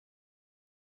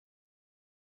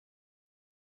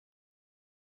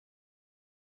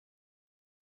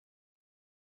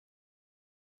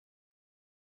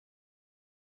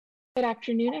Good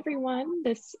afternoon, everyone.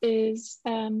 This is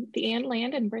the Ann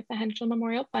Land and Bertha Henschel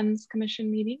Memorial Funds Commission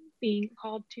meeting being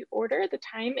called to order. The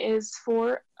time is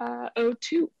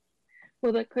 4:02.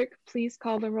 Will the clerk please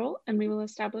call the roll and we will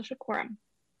establish a quorum.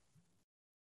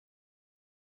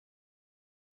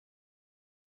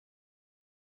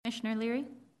 Commissioner Leary?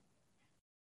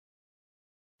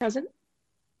 Present.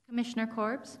 Commissioner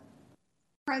Corbs?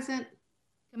 Present.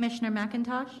 Commissioner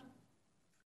McIntosh?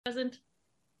 Present.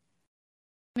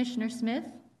 Commissioner Smith?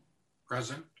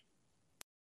 Present.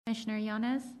 Commissioner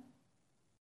Yanez?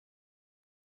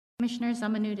 Commissioner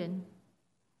Zamanuddin?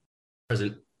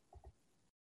 Present.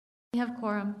 We have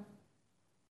quorum.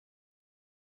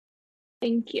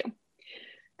 Thank you.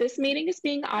 This meeting is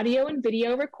being audio and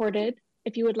video recorded.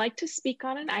 If you would like to speak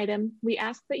on an item, we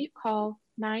ask that you call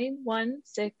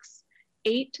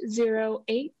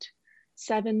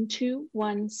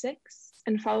 916-808-7216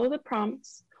 and follow the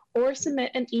prompts or submit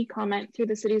an e-comment through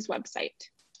the city's website.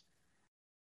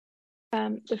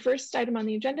 The first item on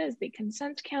the agenda is the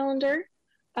consent calendar.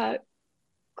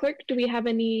 Clerk, do we have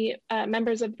any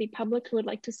members of the public who would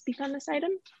like to speak on this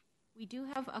item? We do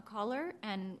have a caller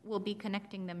and we'll be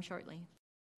connecting them shortly.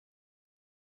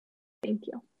 Thank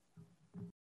you.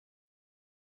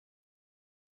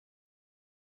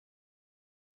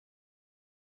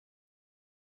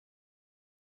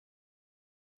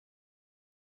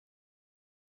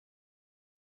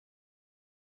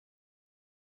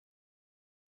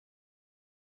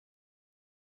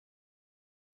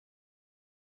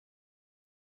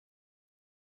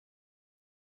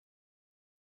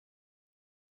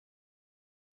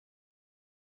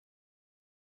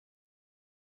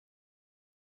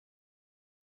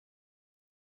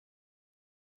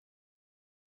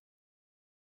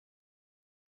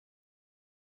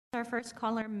 Our first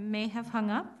caller may have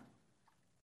hung up.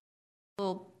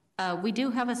 We do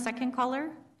have a second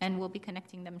caller and we'll be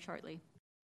connecting them shortly.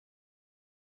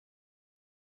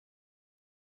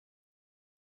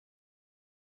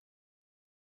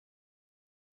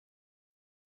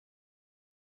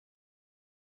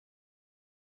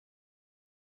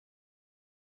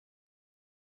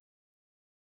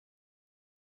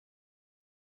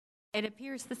 It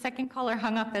appears the second caller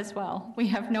hung up as well. We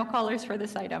have no callers for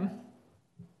this item.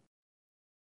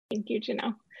 Thank you,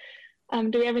 Janelle.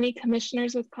 Do we have any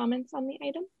commissioners with comments on the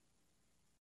item?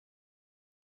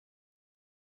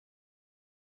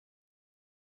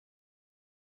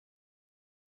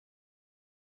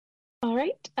 All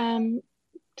right.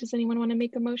 Does anyone want to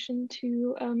make a motion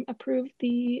to approve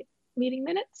the meeting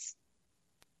minutes?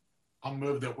 I'll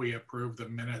move that we approve the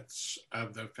minutes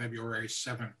of the February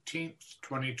 17th,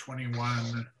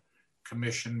 2021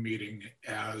 commission meeting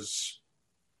as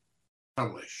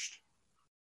published.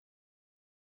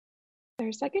 Is there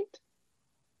a second?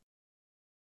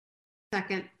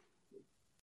 Second.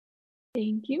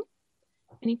 Thank you.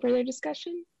 Any further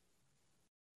discussion?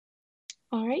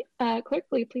 All right, clerk,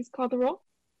 will you please call the roll?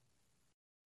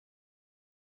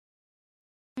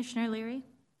 Commissioner Leary?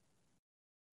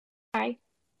 Aye.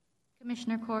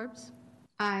 Commissioner Corbs?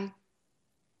 Aye.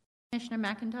 Commissioner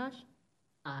McIntosh?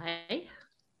 Aye.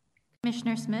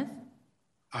 Commissioner Smith?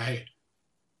 Aye.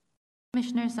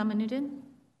 Commissioner Zamanuddin?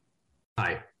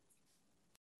 Aye.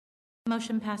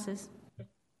 Motion passes.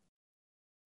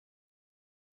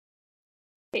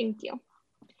 Thank you.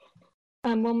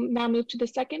 We'll now move to the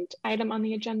second item on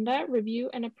the agenda, review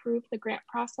and approve the grant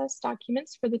process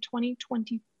documents for the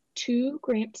 2022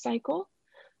 grant cycle.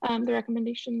 The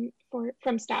recommendation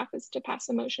from staff is to pass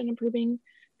a motion approving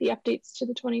the updates to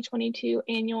the 2022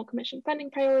 annual commission funding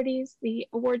priorities, the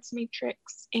awards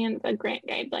matrix, and the grant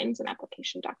guidelines and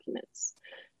application documents.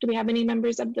 Do we have any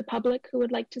members of the public who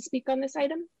would like to speak on this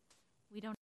item? We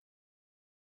don't.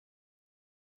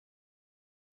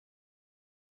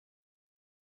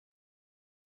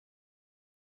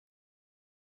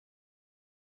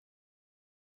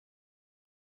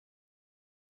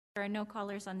 There are no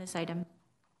callers on this item.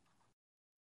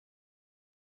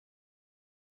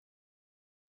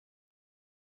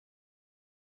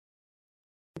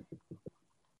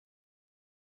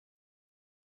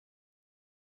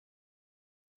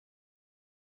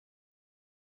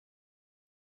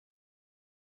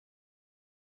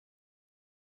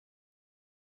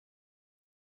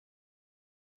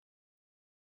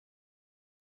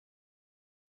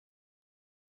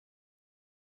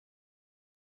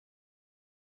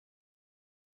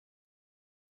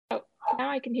 Oh, now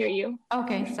I can hear you.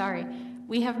 Okay, sorry.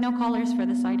 We have no callers for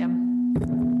this item.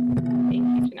 Thank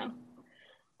you,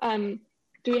 Janelle.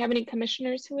 Do we have any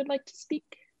commissioners who would like to speak?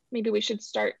 Maybe we should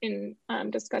start in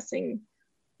discussing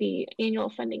the annual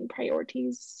funding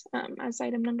priorities as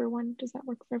item number 1. Does that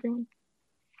work for everyone?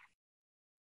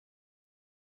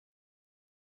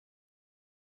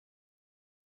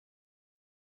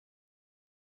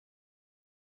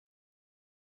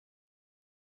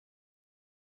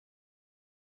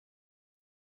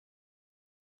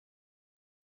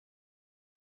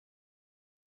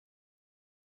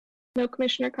 No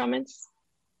commissioner comments?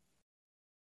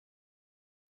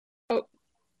 Oh,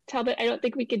 Talbot, I don't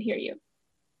think we can hear you.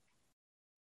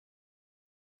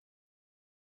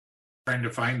 Trying to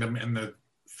find them in the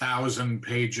 1,000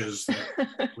 pages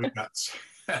that we got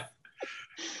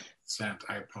sent.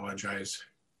 I apologize.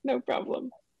 No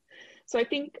problem. So I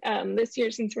think this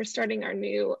year, since we're starting our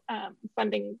new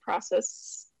funding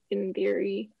process, in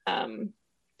theory,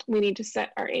 we need to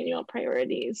set our annual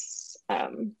priorities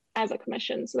as a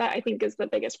commission. So that I think is the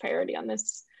biggest priority on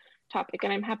this topic.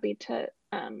 And I'm happy to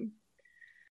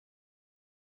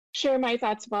share my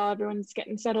thoughts while everyone's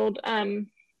getting settled.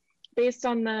 Based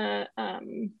on the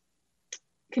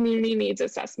community needs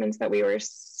assessments that we were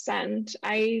sent,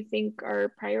 I think our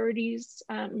priorities,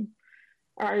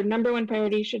 our number one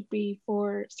priority should be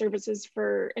for services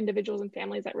for individuals and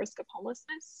families at risk of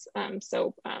homelessness.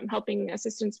 Helping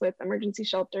assistance with emergency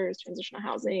shelters, transitional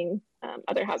housing,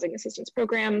 other housing assistance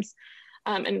programs,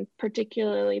 and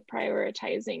particularly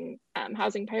prioritizing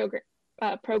housing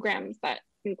programs that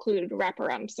include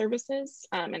wraparound services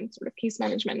and sort of case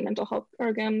management and mental health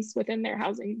programs within their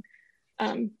housing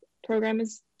program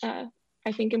is,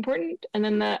 I think, important. And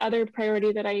then the other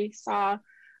priority that I saw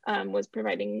was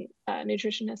providing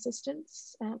nutrition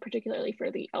assistance, particularly for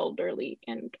the elderly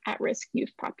and at-risk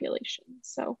youth population.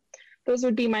 So those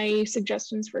would be my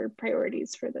suggestions for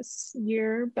priorities for this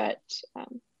year, but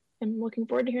I'm looking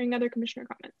forward to hearing other commissioner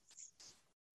comments.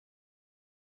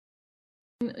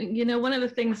 You know, one of the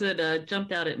things that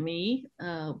jumped out at me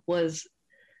was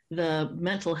the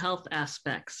mental health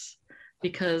aspects,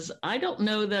 because I don't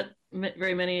know that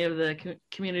very many of the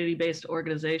community-based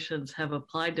organizations have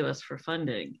applied to us for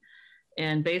funding.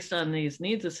 And based on these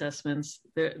needs assessments,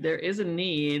 there is a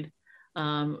need.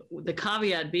 The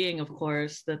caveat being, of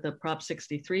course, that the Prop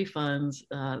 63 funds,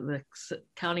 the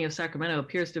County of Sacramento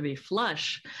appears to be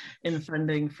flush in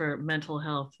funding for mental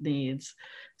health needs.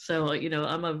 So, you know,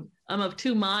 I'm of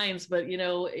two minds, but, you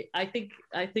know, I think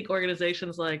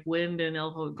organizations like WIND and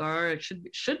El Hogar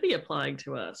should be applying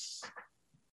to us.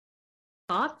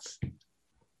 Thoughts?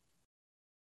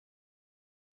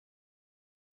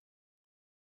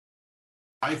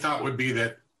 I thought would be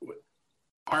that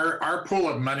our pool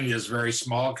of money is very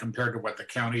small compared to what the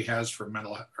county has for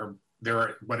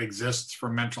what exists for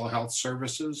mental health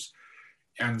services.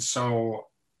 And so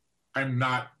I'm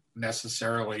not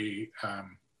necessarily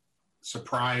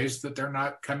surprised that they're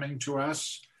not coming to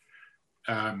us.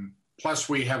 Plus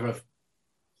we have a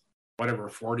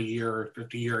 40-year,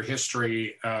 50-year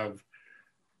history of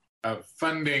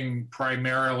funding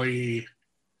primarily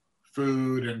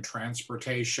food and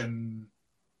transportation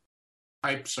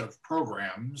types of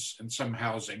programs and some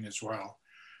housing as well.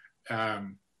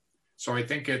 So I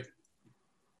think it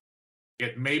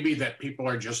may be that people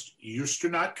are just used to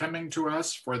not coming to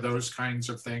us for those kinds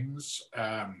of things.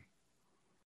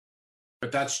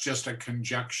 But that's just a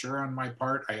conjecture on my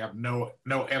part. I have no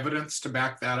evidence to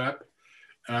back that up.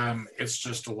 It's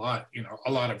just a lot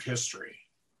of history.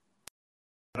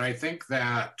 But I think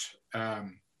that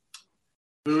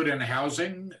food and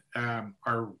housing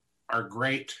are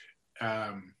great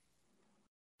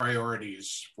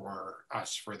priorities for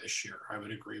us for this year. I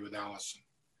would agree with Allison.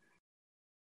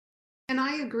 And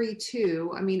I agree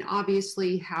too. I mean,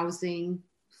 obviously housing,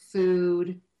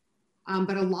 food,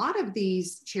 but a lot of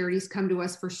these charities come to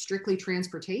us for strictly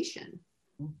transportation.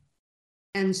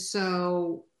 And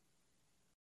so,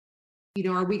 you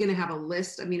know, are we going to have a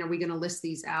list? I mean, are we going to list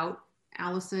these out,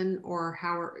 Allison, or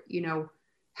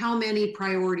how many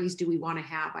priorities do we want to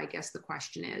have? I guess the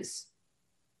question is.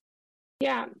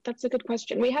 Yeah, that's a good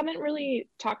question. We haven't really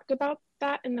talked about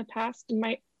that in the past. In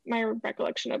my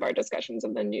recollection of our discussions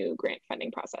of the new grant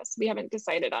funding process, we haven't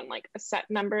decided on like a set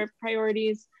number of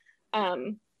priorities.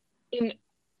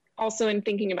 Also in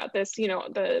thinking about this, you know,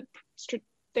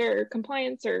 their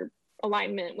compliance or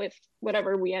alignment with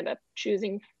whatever we end up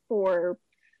choosing for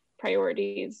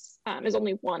priorities is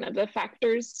only one of the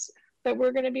factors that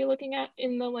we're going to be looking at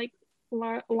in the like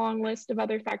long list of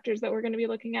other factors that we're going to be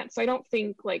looking at. So I don't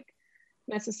think like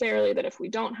necessarily that if we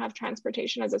don't have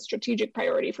transportation as a strategic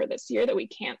priority for this year that we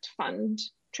can't fund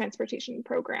transportation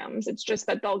programs. It's just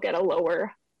that they'll get a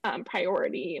lower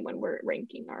priority when we're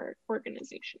ranking our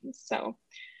organizations. So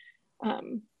I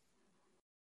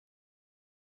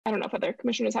don't know if other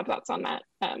commissioners have thoughts on that,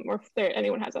 or if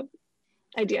anyone has an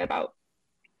idea about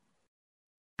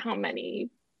how many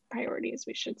priorities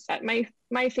we should set. My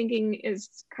thinking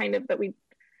is kind of that we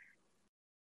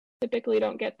typically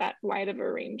don't get that wide of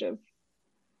a range of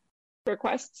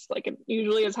requests, like it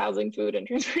usually is housing, food, and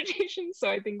transportation. So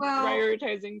I think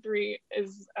prioritizing 3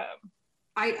 is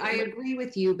I agree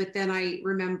with you, but then I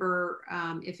remember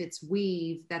if it's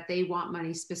Weave that they want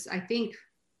money. I think,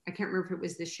 I can't remember if it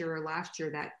was this year or last year,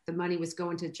 that the money was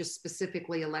going to just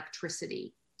specifically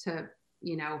electricity to,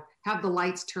 you know, have the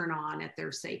lights turn on at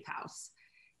their safe house.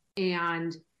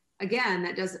 And again,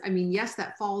 that does, I mean, yes,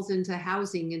 that falls into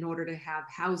housing in order to have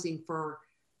housing for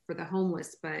the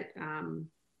homeless, but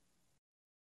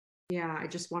yeah, I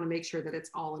just want to make sure that it's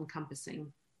all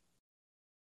encompassing.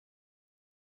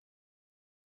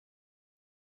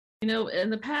 You know, in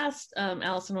the past,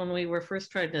 Allison, when we were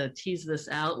first trying to tease this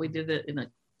out, we did it in a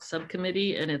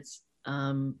subcommittee, and it's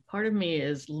part of me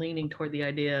is leaning toward the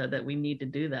idea that we need to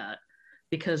do that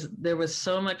because there was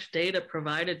so much data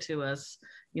provided to us.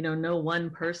 You know, no one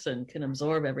person can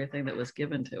absorb everything that was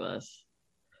given to us.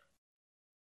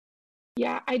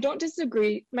 Yeah, I don't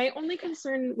disagree. My only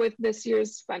concern with this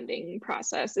year's funding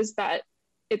process is that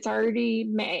it's already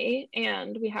May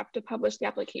and we have to publish the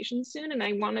application soon. And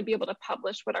I want to be able to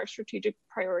publish what our strategic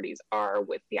priorities are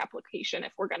with the application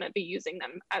if we're going to be using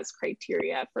them as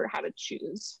criteria for how to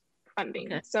choose funding.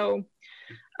 Okay. So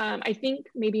I think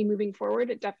maybe moving forward,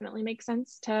 it definitely makes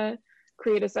sense to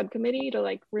create a subcommittee to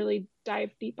like really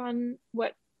dive deep on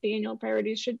what the annual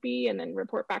priorities should be and then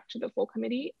report back to the full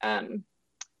committee.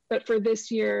 But for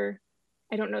this year,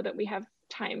 I don't know that we have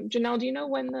time. Janelle, do you know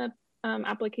when the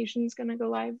application is going to go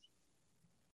live?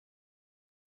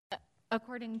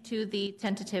 According to the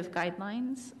tentative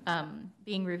guidelines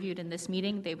being reviewed in this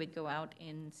meeting, they would go out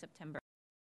in September.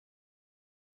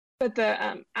 But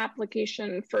the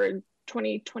application for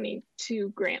 2022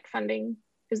 grant funding,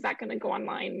 is that going to go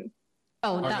online?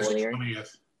 Oh, that August earlier?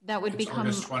 20th. That would become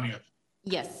August 20th.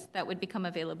 Yes, that would become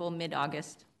available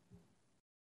mid-August.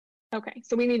 Okay,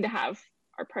 so we need to have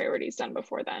our priorities done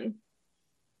before then.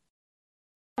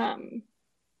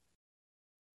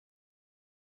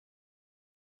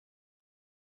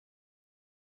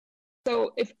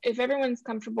 So if everyone's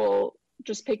comfortable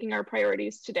just picking our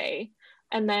priorities today,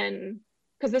 and then,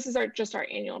 because this is just our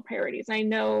annual priorities. And I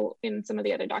know in some of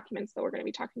the other documents that we're going to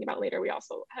be talking about later, we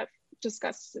also have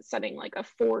discussed setting like a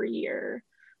 4-year,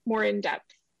 more in-depth,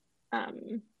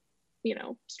 you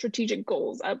know, strategic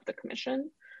goals of the commission.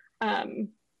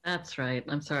 That's right.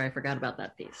 I'm sorry, I forgot about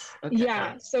that piece. Okay.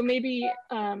 Yeah, so maybe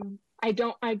I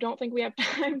don't think we have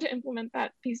time to implement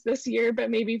that piece this year, but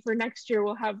maybe for next year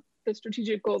we'll have the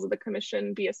strategic goals of the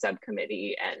commission be a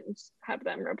subcommittee and have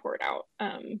them report out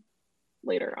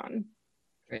later on.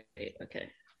 Great.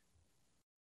 Okay.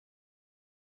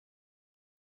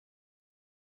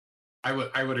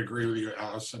 I would agree with you,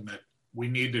 Allison, that we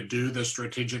need to do the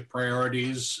strategic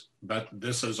priorities, but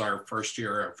this is our first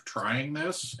year of trying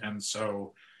this. And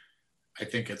so I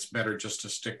think it's better just to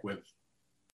stick with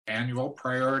annual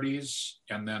priorities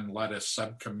and then let a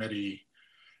subcommittee.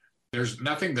 There's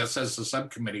nothing that says the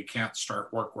subcommittee can't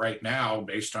start work right now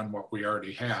based on what we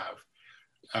already have.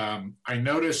 I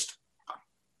noticed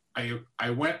I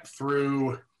went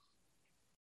through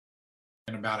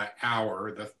in about an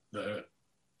hour the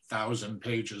 1,000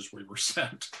 pages we were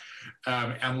sent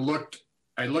and I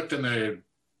looked in the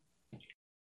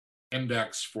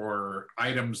index for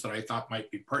items that I thought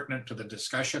might be pertinent to the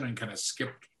discussion and kind of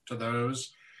skipped to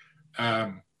those.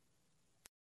 But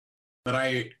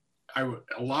a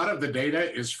lot of the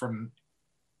data is from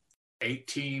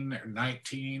 18 or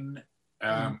 19.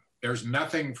 There's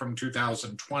nothing from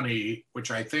 2020, which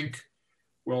I think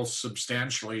will could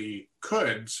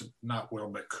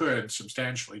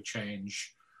substantially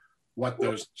change what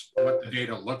the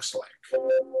data looks like.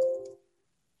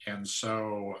 And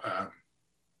so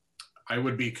I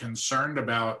would be concerned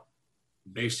about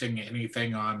basing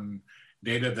anything on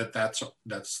data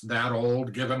that's that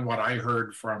old, given what I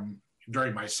heard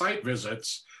during my site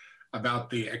visits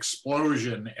about the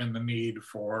explosion in the need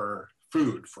for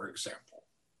food, for example.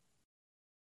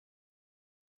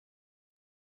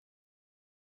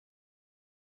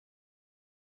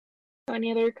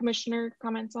 Any other commissioner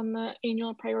comments on the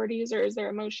annual priorities, or is there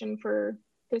a motion for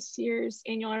this year's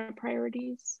annual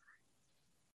priorities?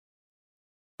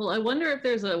 Well, I wonder if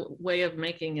there's a way of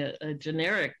making a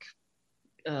generic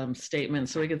statement,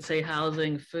 so we could say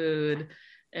housing, food,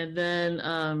 and then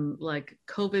like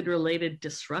COVID-related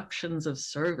disruptions of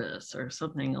service or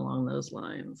something along those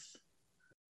lines.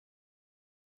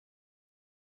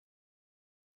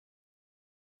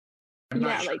 I'm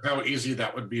not sure how easy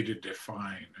that would be to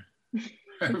define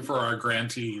for our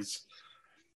grantees.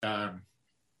 Yeah,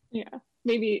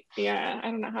 maybe, yeah, I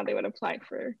don't know how they would apply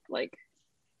for like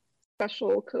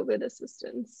special COVID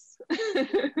assistance.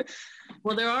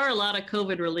 Well, there are a lot of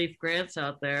COVID relief grants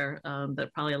out there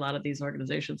that probably a lot of these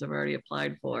organizations have already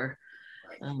applied for.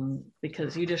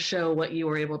 because you just show what you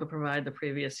were able to provide the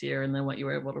previous year and then what you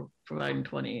were able to provide in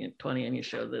 2020, and you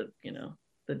show the, you know,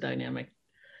 the dynamic,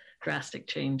 drastic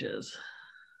changes.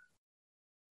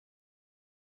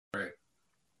 Right.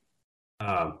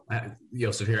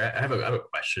 Joseph here. I have a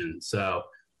question. So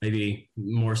maybe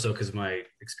more so because my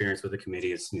experience with the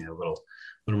committee is, you know, a little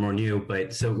more new.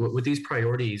 But so with these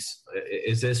priorities,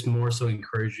 is this more so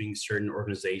encouraging certain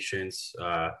organizations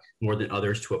more than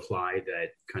others to apply that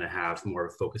kind of have more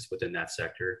focus within that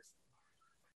sector?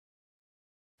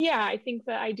 Yeah, I think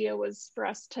the idea was for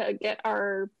us to get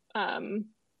our,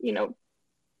 you know,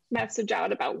 message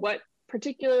out about what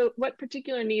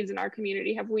particular needs in our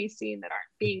community have we seen that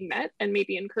aren't being met, and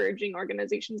maybe encouraging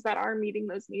organizations that are meeting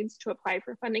those needs to apply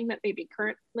for funding that maybe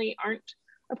currently aren't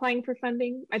applying for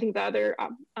funding. I think the other,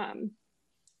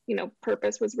 you know,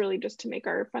 purpose was really just to make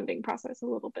our funding process a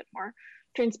little bit more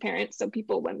transparent. So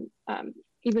people, when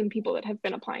even people that have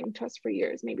been applying to us for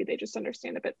years, maybe they just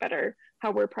understand a bit better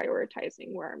how we're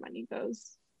prioritizing where our money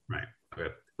goes. Right.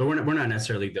 Okay. But we're not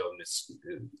necessarily though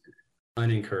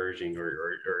unencouraging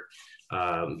or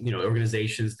you know,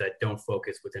 organizations that don't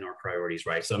focus within our priorities,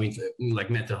 right? So I mean, like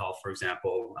mental health, for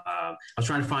example. I was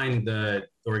trying to find the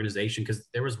organization because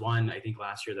there was one I think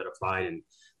last year that applied, and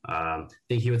I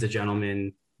think he was a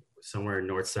gentleman somewhere in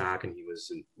North Sac, and he was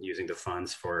using the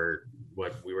funds for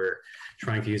what we were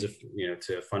trying to use it, you know,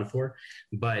 to fund for.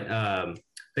 But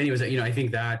anyways, you know, I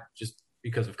think that just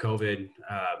because of COVID,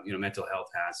 you know, mental health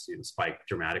has, you know, spiked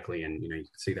dramatically, and you know, you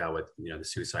can see that with, you know, the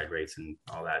suicide rates and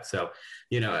all that. So,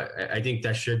 you know, I think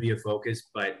that should be a focus,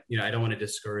 but you know, I don't want to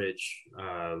discourage,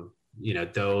 you know,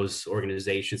 those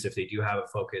organizations if they do have a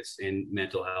focus in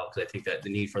mental health, because I think that the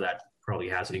need for that probably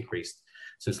hasn't increased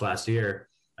since last year.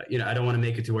 You know, I don't want to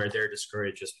make it to where they're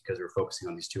discouraged just because we're focusing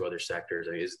on these two other sectors.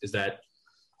 I mean, is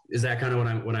that kind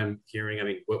of what I'm hearing? I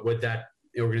mean, would that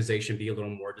organization be a little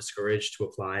more discouraged to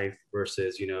apply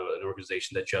versus, you know, an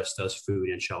organization that just does food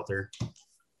and shelter?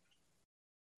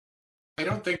 I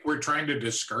don't think we're trying to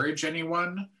discourage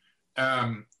anyone.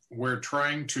 We're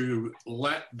trying to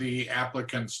let the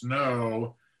applicants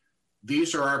know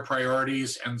these are our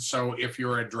priorities, and so if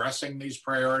you're addressing these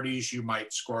priorities, you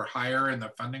might score higher in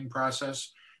the funding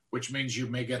process, which means you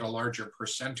may get a larger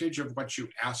percentage of what you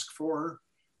ask for.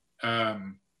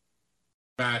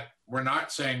 But we're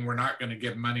not saying we're not going to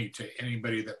give money to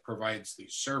anybody that provides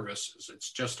these services.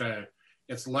 It's just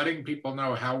it's letting people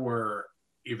know how we're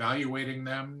evaluating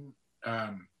them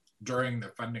during the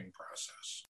funding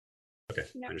process. Okay,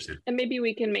 Yeah. I understand. And maybe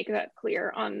we can make that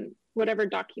clear on whatever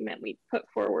document we put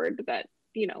forward that,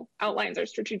 you know, outlines our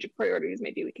strategic priorities.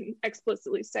 Maybe we can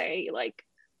explicitly say, like,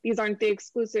 these aren't the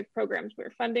exclusive programs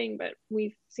we're funding, but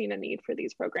we've seen a need for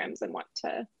these programs and want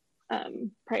to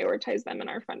prioritize them in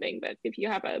our funding. But if you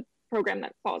have a program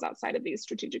that falls outside of these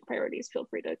strategic priorities, feel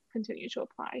free to continue to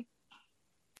apply.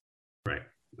 Right.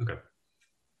 Okay.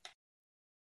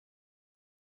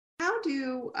 How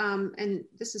do, and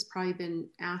this has probably been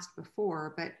asked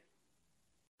before, but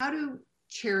how do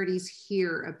charities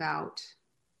hear about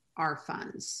our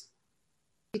funds?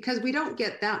 Because we don't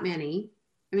get that many.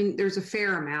 I mean, there's a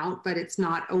fair amount, but it's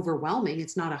not overwhelming.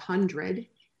 It's not 100.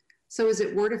 So is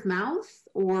it word of mouth,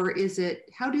 or is it,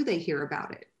 how do they hear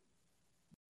about it?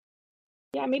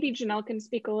 Yeah, maybe Janelle can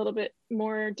speak a little bit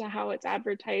more to how it's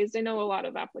advertised. I know a lot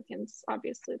of applicants,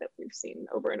 obviously, that we've seen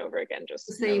over and over again, just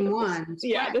the same ones.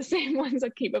 Yeah, right. The same ones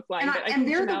that keep applying. And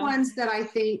they're the ones that I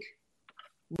think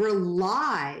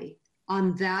rely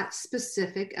on that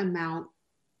specific amount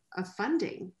of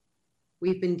funding.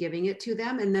 We've been giving it to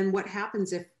them. And then what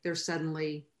happens if there's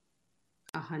suddenly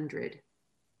 100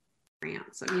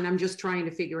 grants? I mean, I'm just trying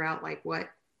to figure out like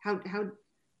how,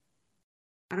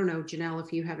 I don't know, Janelle,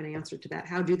 if you have an answer to that.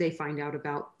 How do they find out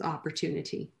about the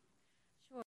opportunity?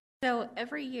 Sure. So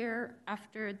every year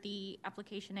after the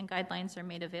application and guidelines are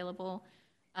made available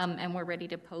and we're ready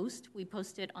to post, we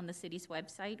post it on the city's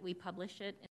website. We publish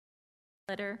it in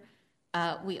the letter.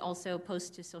 We also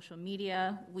post to social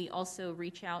media. We also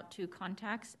reach out to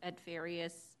contacts at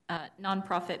various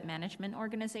nonprofit management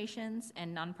organizations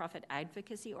and nonprofit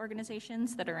advocacy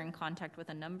organizations that are in contact with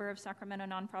a number of Sacramento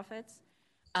nonprofits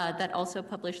that also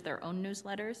publish their own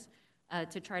newsletters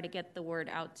to try to get the word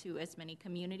out to as many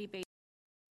community-based.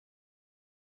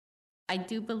 I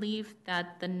do believe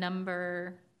that the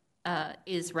number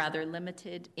is rather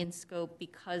limited in scope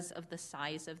because of the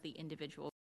size of the individual.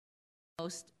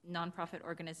 Most nonprofit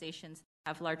organizations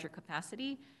that have larger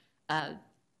capacity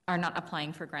are not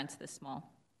applying for grants this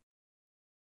small.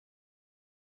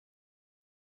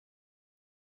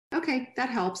 Okay, that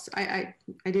helps. I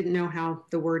didn't know how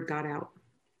the word got out.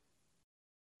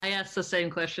 I asked the same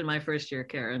question my first year,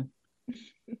 Karen.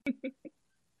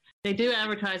 They do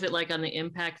advertise it like on the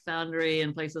Impact Foundry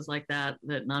and places like that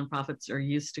nonprofits are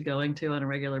used to going to on a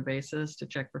regular basis to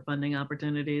check for funding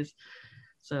opportunities.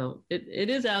 So it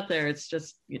is out there. It's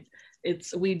just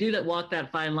it's we do that walk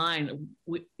that fine line.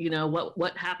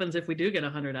 What happens if we do get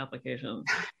 100 applications?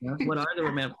 What are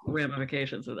the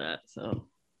ramifications of that? So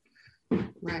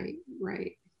right.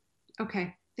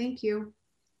 Okay, thank you.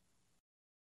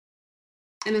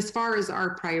 And as far as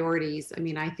our priorities, I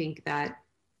mean, I think that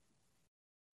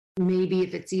maybe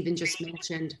if it's even just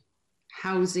mentioned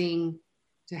housing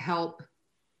to help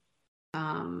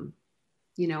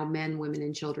men, women,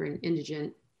 and children,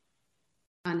 indigent,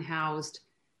 unhoused,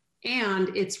 and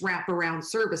its wraparound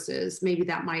services, maybe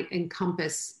that might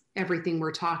encompass everything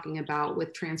we're talking about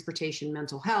with transportation,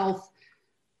 mental health,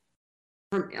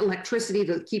 from electricity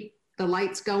to keep the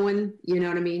lights going, you know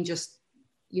what I mean? Just,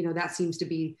 that seems to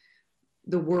be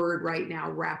the word right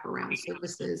now, wraparound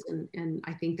services. And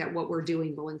I think that what we're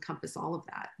doing will encompass all of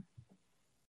that.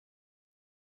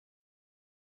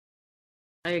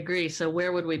 I agree. So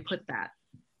where would we put that?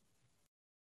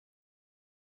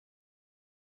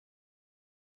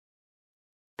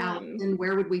 And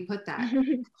where would we put that?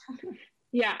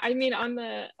 Yeah, I mean, on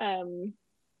the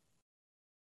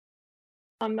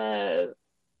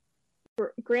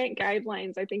grant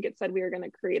guidelines, I think it said we were going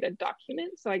to create a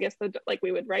document. So I guess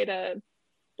we would write a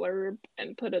blurb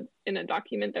and put it in a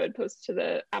document that would post to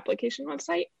the application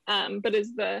website. But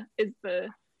is the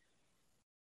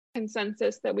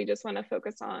consensus that we just want to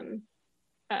focus on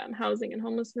housing and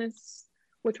homelessness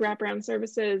with wraparound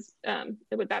services?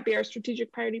 Would that be our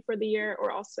strategic priority for the year,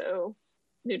 or also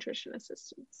nutrition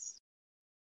assistance?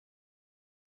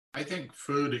 I think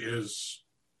food is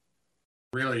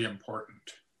really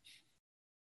important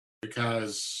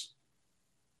because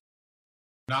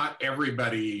not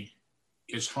everybody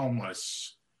is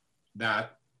homeless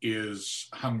that is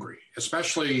hungry,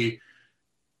 especially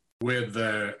with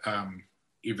the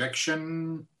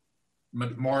eviction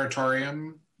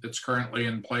moratorium that's currently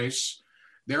in place.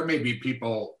 There may be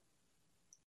people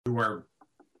who are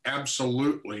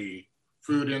absolutely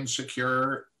food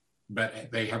insecure,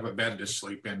 but they have a bed to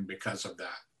sleep in because of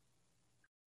that.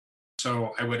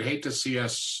 So I would hate to see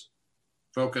us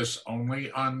focus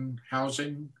only on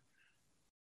housing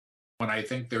when I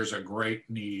think there's a great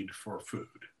need for food.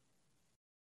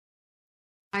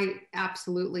 I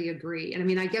absolutely agree. And I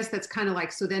mean, I guess that's kind of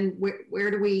like, so then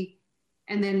where do we,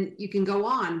 and then you can go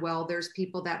on, well, there's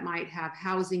people that might have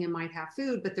housing and might have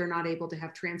food, but they're not able to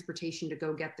have transportation to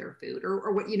go get their food,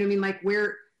 or what, I mean, like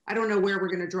where, I don't know where we're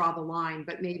going to draw the line,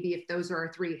 but maybe if those are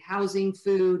our three: housing,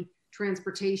 food,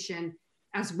 transportation,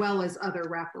 as well as other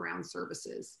wraparound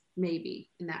services, maybe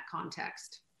in that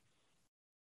context.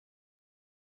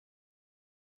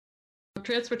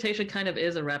 Transportation kind of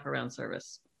is a wraparound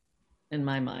service in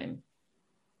my mind.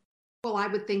 Well, I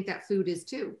would think that food is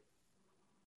too.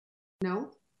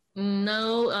 No?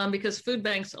 No, because food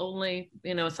banks only,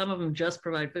 some of them just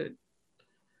provide food.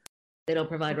 They don't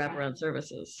provide wraparound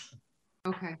services.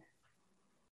 Okay.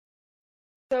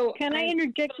 So can I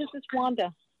interject? This is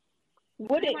Wanda.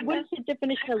 What is the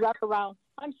definition of wraparound?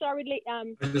 I'm sorry, ladies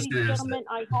and gentlemen,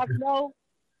 I have no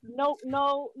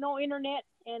internet,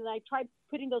 and I tried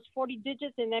putting those 40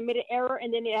 digits and I made an error,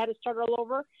 and then it had to start all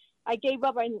over. I gave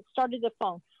up and started the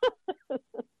phone.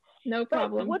 No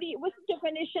problem. What's the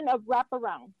definition of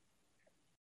wraparound?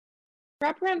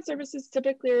 Wraparound services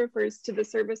typically refers to the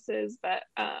services that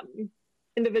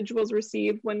individuals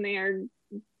receive when they are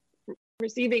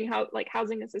receiving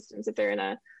housing assistance. If they're in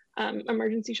a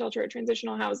emergency shelter or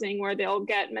transitional housing, where they'll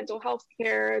get mental health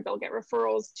care, they'll get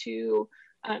referrals to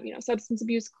substance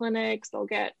abuse clinics, they'll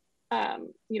get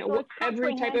so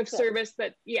every type of service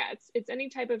that, it's any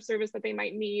type of service that they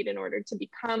might need in order to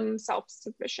become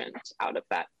self-sufficient out of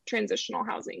that transitional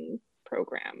housing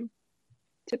program,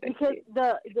 typically.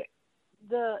 Because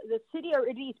the city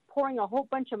already is pouring a whole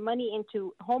bunch of money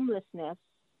into homelessness.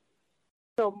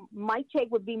 So my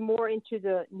take would be more into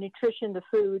the nutrition, the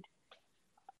food,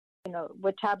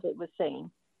 what Tablet was saying.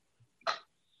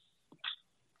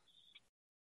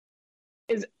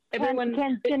 Is everyone...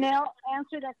 Can Janelle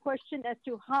answer that question as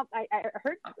to how, I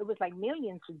heard it was like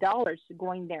millions of dollars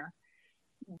going there.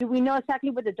 Do we know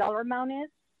exactly what the dollar amount is?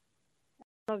 I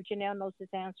don't know if Janelle knows this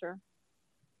answer.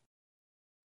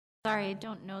 Sorry, I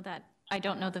don't know that. I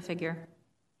don't know the figure.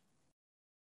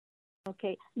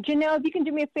 Okay. Janelle, if you can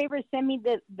do me a favor, send me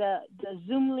the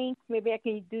Zoom link. Maybe I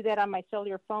can do that on my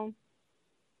cellular phone.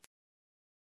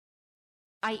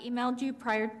 I emailed you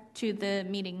prior to the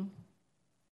meeting.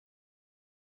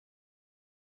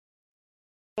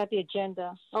 Got the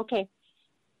agenda. Okay.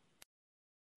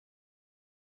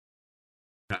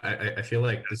 I feel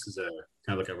like this is a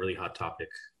kind of like a really hot topic.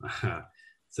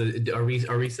 So are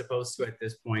we supposed to at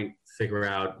this point figure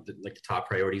out like the top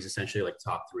priorities, essentially like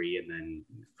top three, and then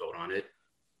vote on it?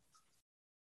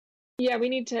 Yeah, we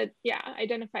need to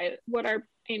identify what our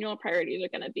annual priorities are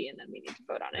going to be, and then we need to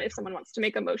vote on it. If someone wants to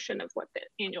make a motion of what the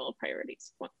annual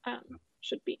priorities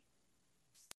should be.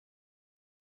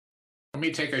 Let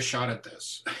me take a shot at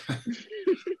this.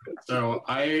 So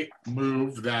I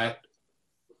move that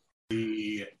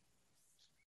the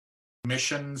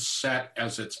commission set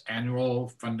as its annual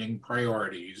funding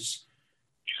priorities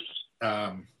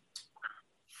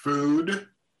food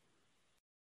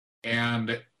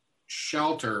and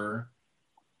shelter,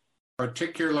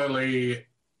 particularly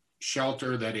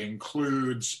shelter that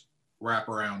includes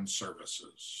wraparound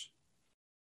services.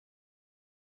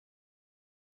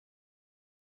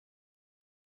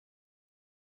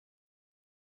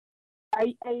 Are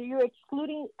you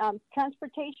excluding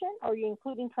transportation, or are you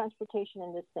including transportation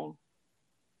in this thing?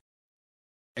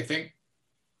 I think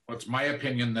it's my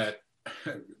opinion that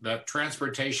that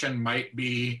transportation might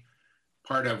be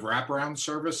part of wraparound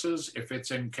services if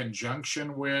it's in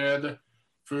conjunction with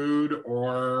food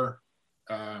or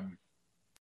in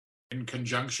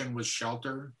conjunction with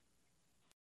shelter.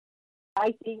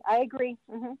 I see. I agree.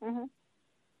 Mm-hmm, mm-hmm.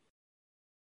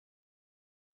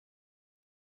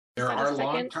 There are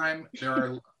long time. There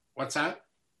are. What's that?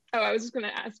 Oh, I was just going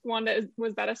to ask Wanda.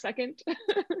 Was that a second?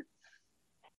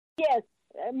 Yes.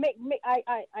 I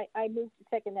moved to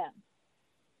second that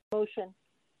motion.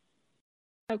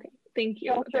 Okay. Thank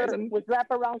you. Shelter with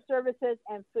wraparound services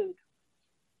and food.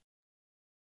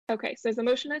 Okay. So there's a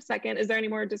motion and a second. Is there any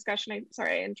more discussion?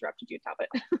 Sorry, I interrupted you, Talbot.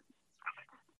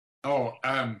 Oh,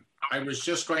 I was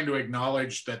just going to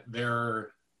acknowledge that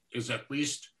there is at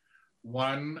least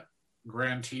one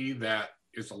grantee that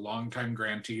is a longtime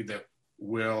grantee that they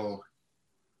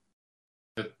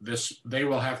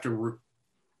will have to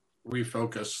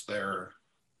refocus their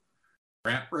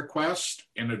grant request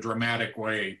in a dramatic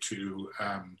way to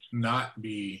not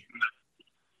be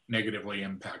negatively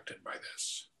impacted by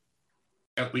this.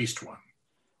 At least one.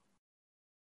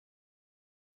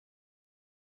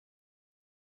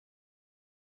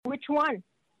 Which one?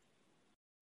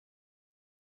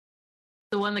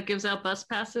 The one that gives out bus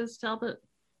passes, Talbot?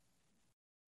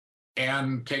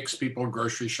 And takes people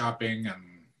grocery shopping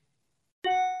and.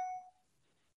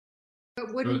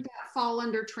 But wouldn't that fall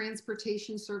under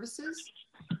transportation services?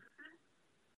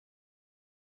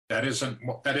 That isn't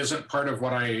part of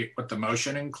what the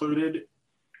motion included.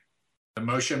 The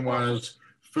motion was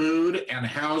food and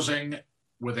housing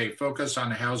with a focus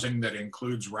on housing that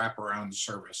includes wraparound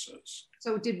services.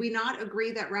 So did we not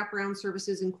agree that wraparound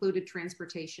services included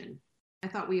transportation? I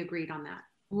thought we agreed on that.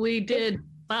 We did,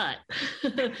 but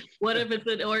what if it's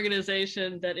an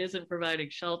organization that isn't providing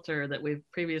shelter that we've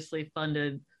previously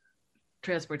funded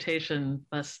transportation,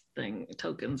 bus thing,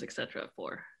 tokens, etc.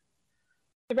 for?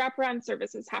 The wraparound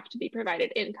services have to be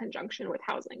provided in conjunction with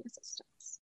housing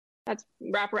assistance. That's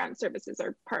wraparound services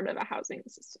are part of a housing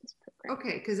assistance program.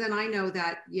 Okay, because then I know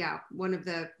that, yeah, one of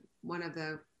the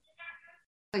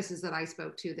places that I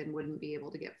spoke to then wouldn't be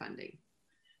able to get funding.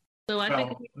 So I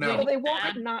think well, they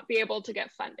won't not be able to get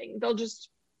funding. They'll just,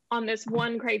 on this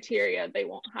one criteria, they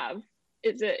won't have,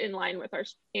 is it in line with our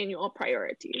annual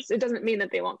priorities? It doesn't mean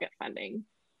that they won't get funding.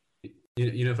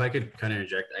 You know, if I could kind of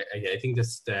interject, I think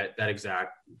that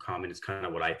exact comment is kind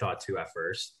of what I thought too at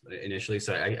first initially.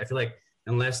 So I feel like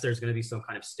unless there's going to be some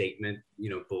kind of statement,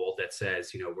 bold that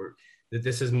says, that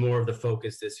this is more of the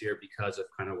focus this year because of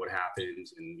kind of what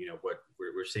happens and, what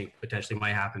we're seeing potentially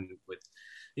might happen with,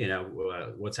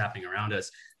 what's happening around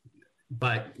us.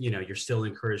 But, you're still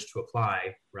encouraged to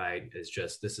apply, right? It's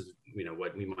just, this is,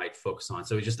 what we might focus on.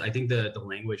 So I think the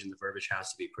language and the verbiage has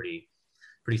to be pretty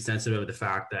sensitive of the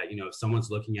fact that, if someone's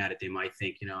looking at it, they might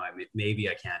think, maybe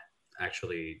I can't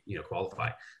actually, qualify.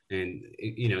 And,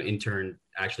 in turn,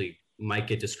 actually might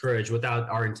get discouraged without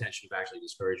our intention of actually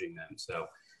discouraging them. So,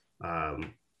 I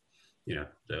don't know.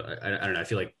 I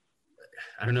feel like,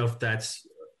 I don't know if that's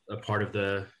a part of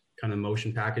the kind of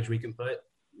motion package we can put,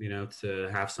 to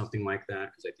have something like that,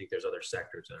 because I think there's other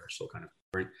sectors that are still kind of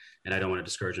different, and I don't want to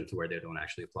discourage them to where they don't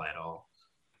actually apply at all.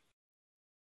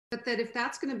 But that if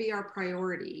that's going to be our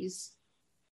priorities,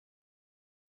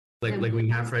 like when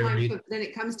you have priorities, then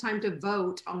it comes time to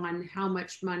vote on how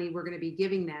much money we're going to be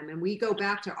giving them, and we go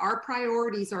back to our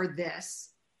priorities are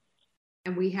this,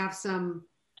 and we have some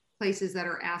places that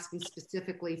are asking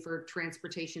specifically for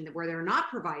transportation where they're not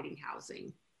providing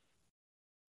housing.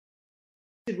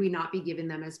 Should we not be giving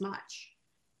them as much?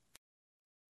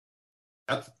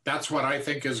 That's what I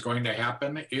think is going to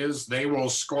happen, is they will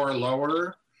score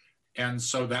lower And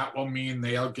so that will mean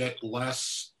they'll get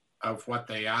less of what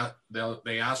they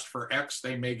asked for X,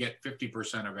 they may get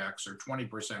 50% of X or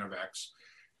 20% of X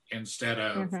instead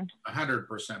of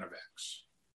 100% of X.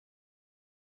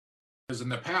 Because in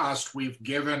the past, we've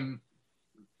given,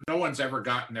 no one's ever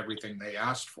gotten everything they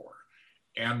asked for.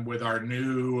 And with our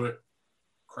new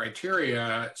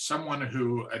criteria, someone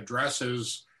who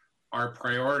addresses our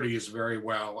priorities very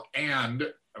well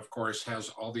and, of course, has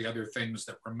all the other things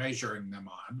that we're measuring them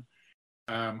on,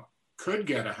 could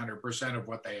get 100% of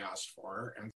what they asked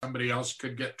for, and somebody else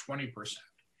could get 20%.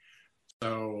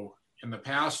 So in the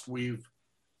past, we've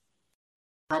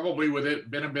probably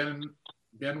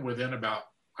been within about,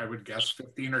 I would guess,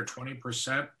 15 or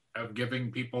 20% of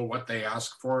giving people what they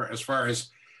ask for, as far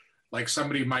as like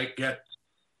somebody might get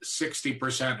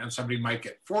 60% and somebody might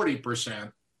get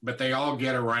 40%, but they all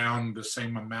get around the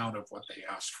same amount of what they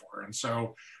asked for. And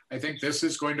so I think this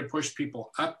is going to push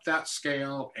people up that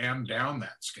scale and down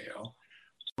that scale,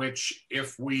 which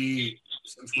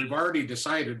since we've already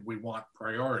decided we want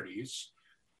priorities,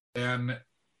 then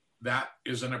that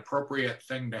is an appropriate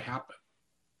thing to happen.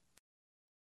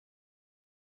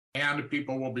 And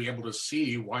people will be able to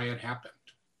see why it happened.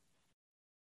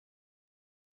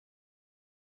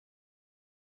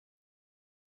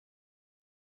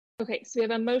 Okay, so we have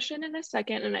a motion and a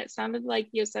second, and it sounded like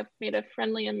Yosef made a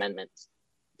friendly amendment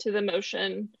to the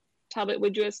motion. Talbot,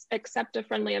 would you accept a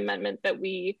friendly amendment that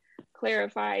we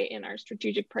clarify in our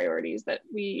strategic priorities that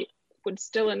we would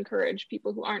still encourage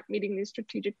people who aren't meeting these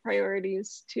strategic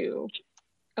priorities to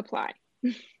apply?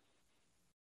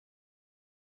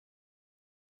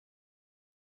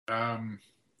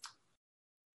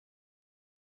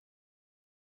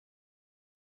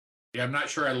 Yeah, I'm not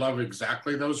sure I love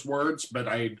exactly those words, but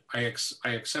I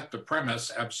accept the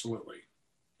premise, absolutely.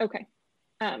 Okay,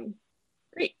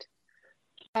 great.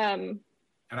 And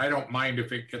I don't mind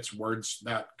if it gets words,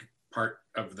 that part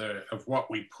of what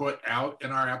we put out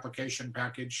in our application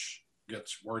package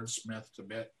gets wordsmithed a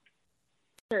bit.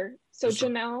 Sure. So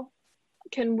Janelle,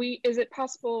 is it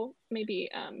possible, maybe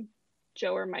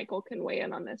Joe or Michael can weigh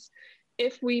in on this.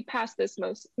 If we pass this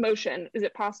motion, is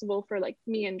it possible for like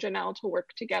me and Janelle to work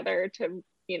together to,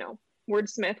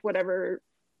 wordsmith whatever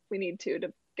we need to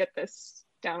get this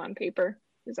down on paper?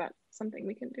 Is that something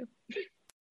we can do?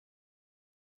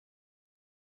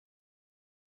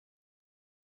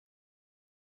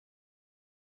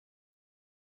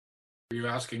 Are you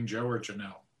asking Joe or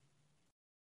Janelle?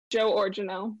 Joe or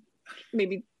Janelle.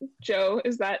 Maybe Joe,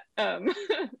 is that an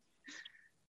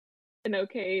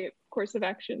okay course of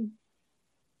action?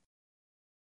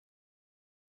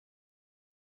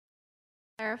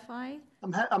 Clarify?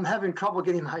 I'm having trouble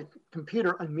getting my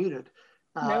computer unmuted.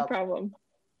 No problem.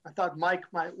 I thought Mike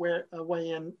might weigh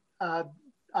in. I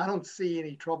don't see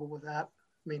any trouble with that.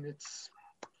 I mean,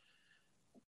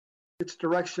 it's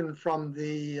direction from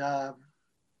the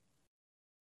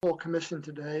full commission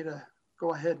today to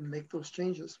go ahead and make those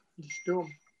changes. Just do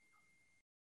them.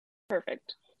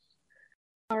 Perfect.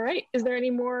 All right. Is there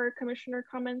any more commissioner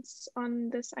comments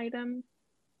on this item?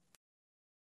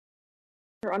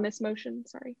 Or on this motion,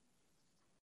 sorry.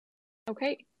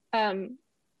 Okay. Janelle,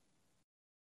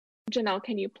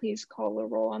 can you please call the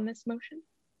roll on this motion?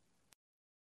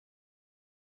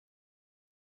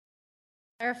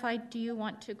 Clarify, do you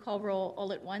want to call roll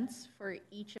all at once for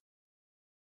each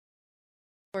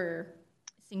or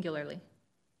singularly?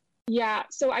 Yeah,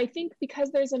 so I think because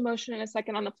there's a motion and a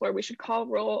second on the floor, we should call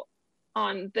roll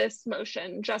on this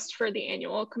motion just for the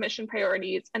annual commission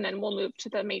priorities, and then we'll move to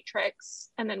the matrix,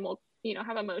 and then we'll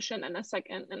have a motion and a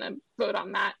second and a vote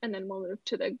on that, and then we'll move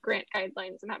to the grant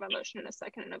guidelines and have a motion and a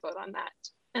second and a vote on that,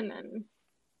 and then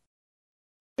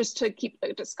just to keep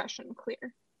the discussion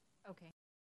clear. Okay.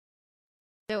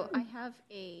 So I have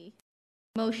a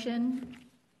motion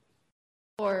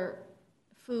for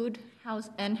food,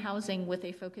 and housing with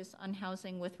a focus on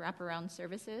housing with wraparound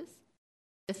services,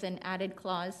 with an added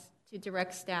clause to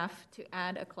direct staff to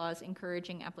add a clause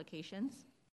encouraging applications.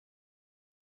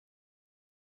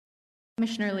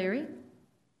 Commissioner Leary?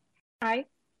 Aye.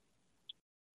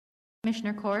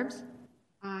 Commissioner Corbs?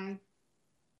 Aye.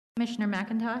 Commissioner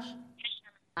McIntosh?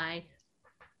 Aye.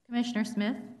 Commissioner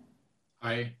Smith?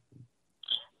 Aye.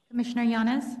 Commissioner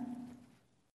Yanes?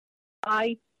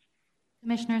 Aye.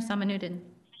 Commissioner Samanuddin?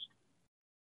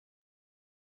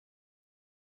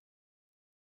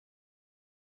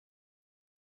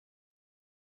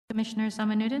 Commissioner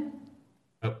Samanuddin?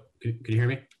 Oh, can you hear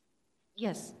me?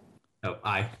 Yes. Oh,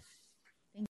 aye.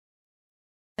 Thank you.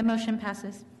 The motion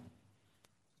passes.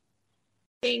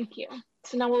 Thank you.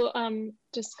 So now we'll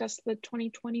discuss the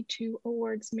 2022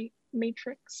 awards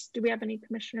matrix. Do we have any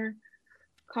commissioner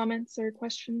comments or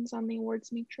questions on the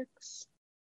awards matrix?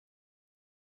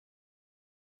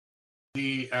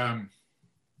 The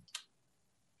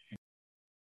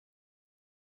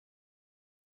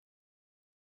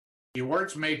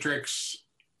awards matrix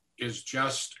is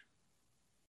just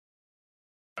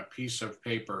a piece of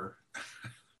paper.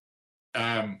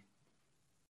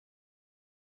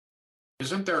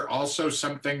 Isn't there also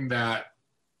something that,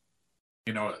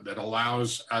 you know, that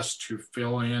allows us to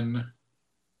fill in,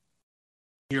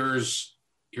 here's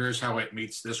how it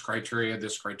meets this criteria,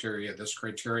 this criteria, this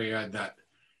criteria, that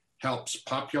helps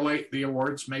populate the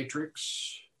awards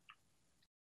matrix?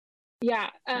 Yeah,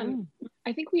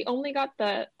 I think we only got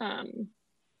the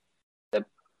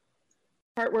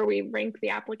part where we rank the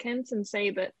applicants and say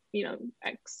that, you know,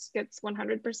 X gets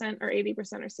 100% or 80%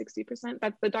 or 60%.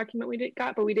 That's the document we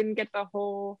got, but we didn't get the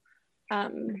whole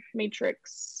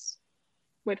matrix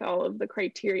with all of the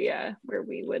criteria where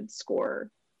we would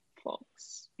score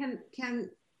folks. Can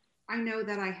I know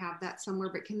that I have that somewhere,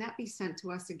 but can that be sent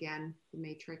to us again, the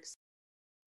matrix?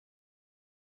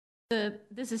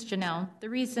 This is Janelle. The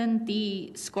reason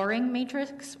the scoring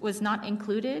matrix was not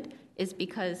included is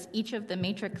because each of the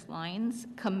matrix lines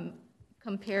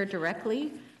compare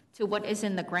directly to what is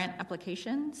in the grant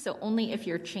application. So only if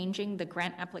you're changing the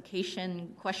grant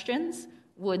application questions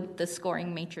would the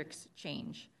scoring matrix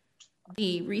change.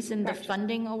 The reason the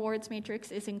funding awards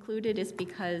matrix is included is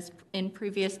because in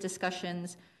previous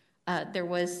discussions, there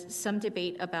was some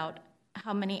debate about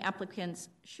how many applicants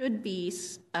should be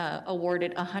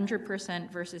awarded 100%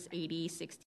 versus 80,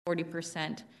 60,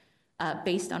 40%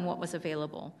 based on what was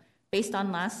available. Based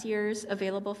on last year's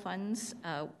available funds,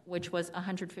 which was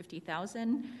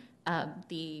 150,000,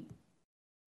 the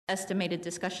estimated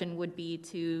discussion would be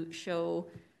to show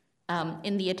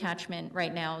in the attachment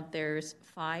right now, there's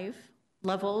 5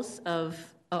 levels of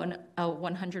a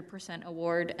 100%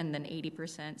 award and then 80%,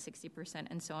 60%,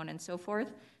 and so on and so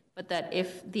forth. But that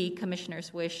if the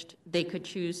commissioners wished, they could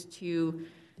choose to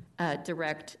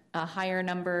direct a higher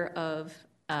number of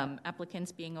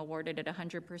applicants being awarded at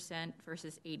 100%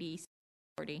 versus 80,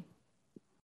 40.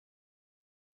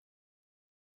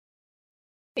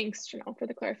 Thanks, Janelle, for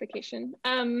the clarification.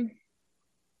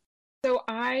 So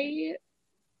I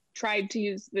tried to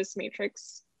use this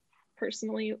matrix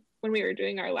personally when we were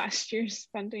doing our last year's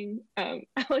funding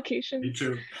allocation. Me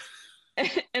too.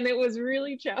 And it was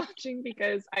really challenging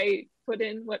because I put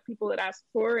in what people had asked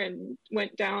for and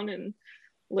went down and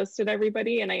listed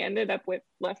everybody, and I ended up with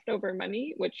leftover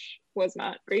money, which was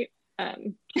not great.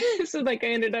 So like I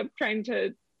ended up trying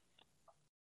to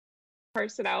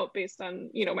parse it out based on,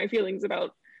 you know, my feelings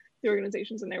about the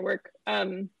organizations and their work.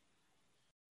 But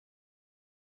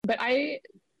I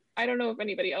don't know if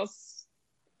anybody else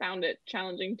found it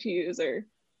challenging to use, or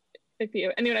if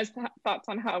anyone has thoughts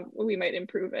on how we might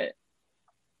improve it.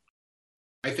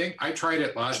 I think I tried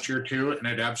it last year too, and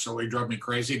it absolutely drove me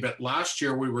crazy. But last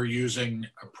year we were using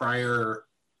a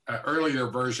earlier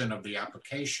version of the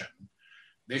application.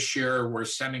 This year we're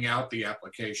sending out the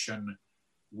application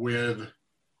with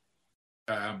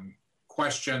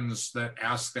questions that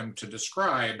ask them to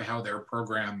describe how their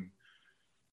program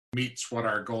meets what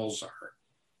our goals are.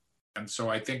 And so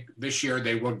I think this year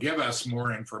they will give us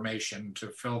more information to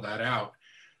fill that out.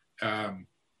 And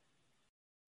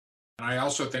I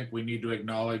also think we need to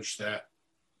acknowledge that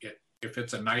if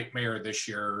it's a nightmare this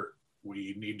year,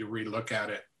 we need to relook at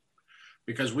it,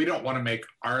 because we don't want to make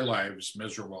our lives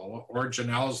miserable or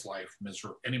Janelle's life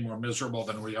any more miserable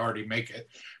than we already make it.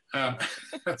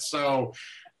 So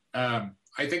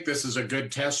I think this is a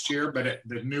good test year, but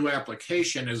the new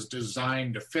application is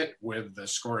designed to fit with the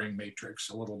scoring matrix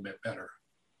a little bit better.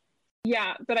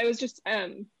 Yeah, but I was just,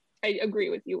 I agree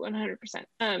with you 100%.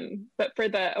 But for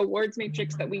the awards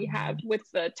matrix that we have with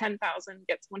the 10,000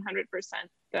 gets 100%,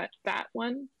 that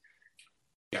one,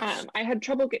 yes. I had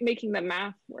trouble making the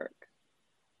math work.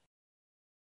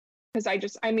 Because I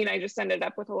just ended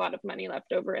up with a lot of money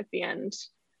left over at the end.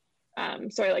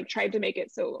 So I like tried to make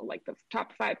it so like the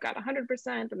top 5 got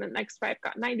 100% and the next 5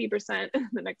 got 90% and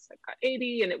the next 5 got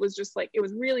 80. And it was just like, it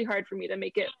was really hard for me to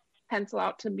make it pencil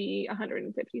out to be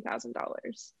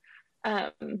 $150,000.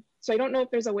 So I don't know if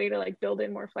there's a way to like build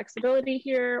in more flexibility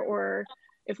here, or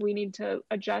if we need to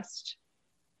adjust,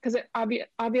 because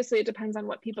obviously it depends on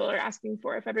what people are asking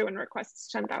for. If everyone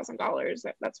requests $10,000,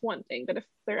 that's one thing, but if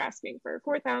they're asking for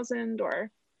 4,000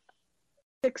 or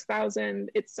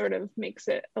 6,000, it sort of makes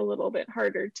it a little bit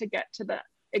harder to get to the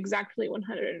exactly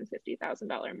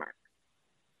 $150,000 mark.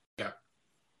 Yeah.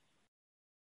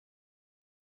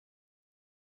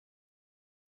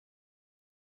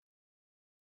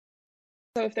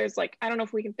 So if there's like, I don't know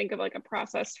if we can think of like a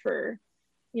process for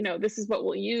you know, this is what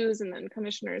we'll use, and then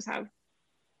commissioners have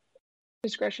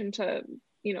discretion to,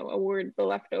 you know, award the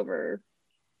leftover,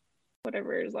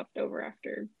 whatever is left over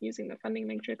after using the funding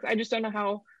matrix. I just don't know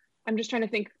how, I'm just trying to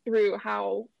think through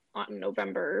how on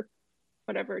November,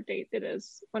 whatever date it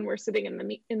is, when we're sitting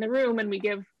in the room and we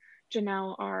give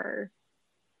Janelle our,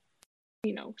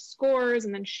 you know, scores,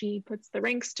 and then she puts the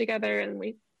ranks together and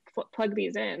we plug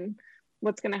these in,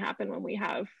 what's going to happen when we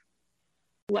have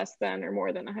less than or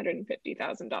more than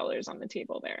 $150,000 on the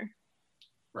table there?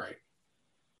 Right.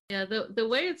 Yeah, the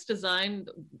way it's designed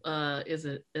is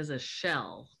a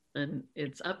shell, and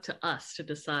it's up to us to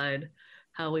decide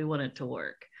how we want it to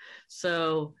work.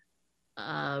 So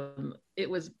it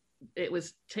was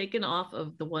taken off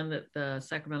of the one that the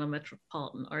Sacramento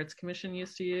Metropolitan Arts Commission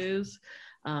used to use.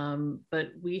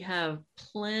 But we have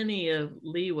plenty of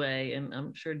leeway, and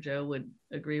I'm sure Joe would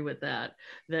agree with that,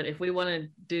 that if we want to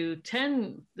do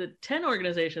 10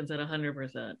 organizations at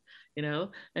 100%, you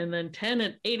know, and then 10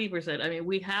 at 80%, I mean,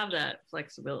 we have that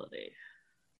flexibility.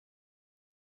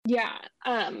 Yeah.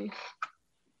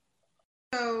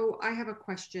 So I have a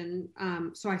question.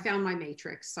 So I found my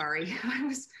matrix, sorry.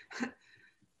 I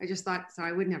just thought, so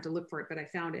I wouldn't have to look for it, but I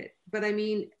found it. But I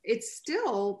mean, it's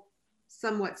still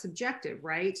somewhat subjective,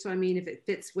 right? So I mean, if it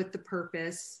fits with the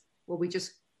purpose, well, we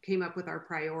just came up with our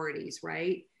priorities,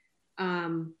 right?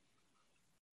 I'm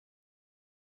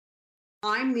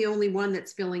the only one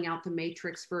that's filling out the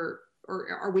matrix for, or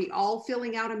are we all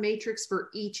filling out a matrix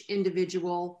for each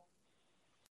individual?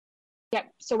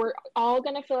 Yep. So we're all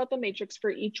going to fill out the matrix for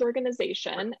each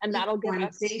organization, and that'll give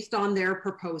us, based on their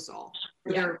proposal,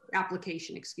 or their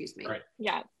application, excuse me. Right.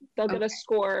 Yeah, they'll get a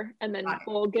score, and then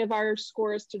we'll give our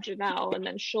scores to Janelle, and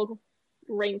then she'll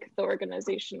rank the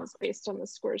organizations based on the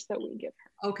scores that we give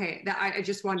her. Okay, I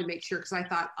just wanted to make sure, because I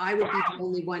thought I would be the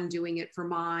only one doing it for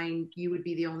mine. You would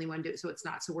be the only one doing it, so it's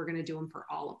not. So we're going to do them for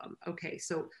all of them. Okay,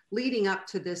 so leading up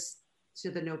to this,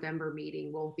 to the November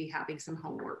meeting, we'll be having some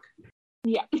homework.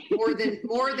 Yeah.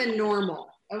 more than normal.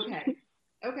 Okay.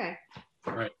 Okay.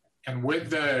 Right. And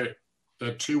with the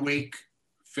 2-week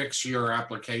fix your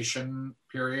application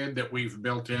period that we've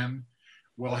built in,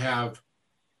 we'll have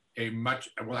a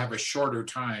shorter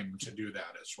time to do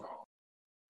that as well.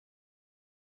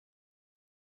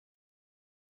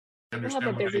 We'll have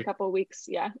a busy couple of weeks,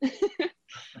 yeah.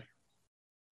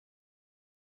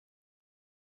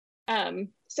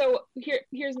 So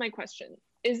here's my question.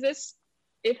 Is this,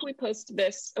 if we post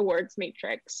this awards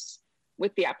matrix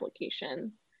with the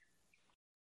application,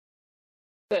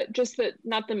 but just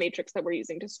not the matrix that we're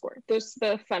using to score, there's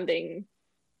the funding,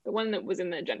 the one that was in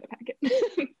the agenda packet.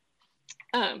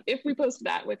 If we post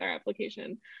that with our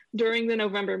application during the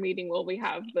November meeting, will we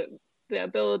have the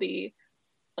ability,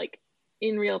 like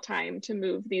in real time, to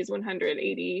move these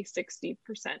 180, 60%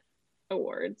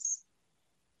 awards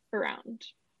around?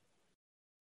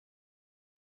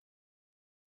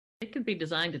 It could be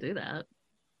designed to do that.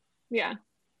 Yeah.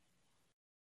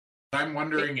 I'm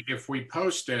wondering if we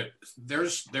post it,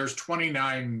 there's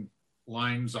 29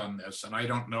 lines on this, and I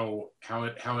don't know how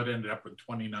it ended up with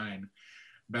 29,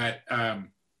 but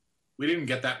we didn't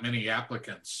get that many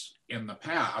applicants in the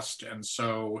past. And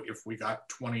so if we got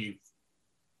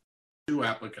 22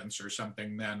 applicants or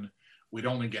something, then we'd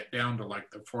only get down to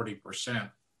like the 40%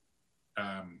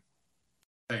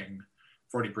 thing,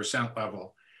 40%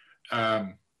 level.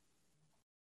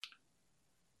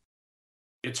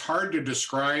 It's hard to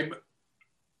describe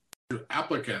to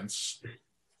applicants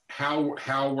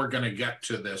how we're going to get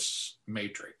to this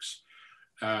matrix.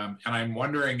 And I'm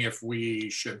wondering if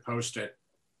we should post it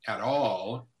at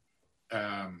all,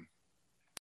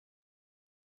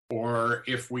 or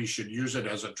if we should use it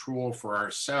as a tool for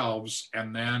ourselves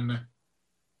and then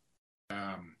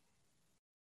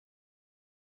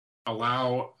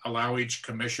allow each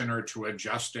commissioner to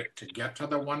adjust it to get to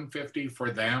the 150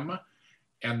 for them,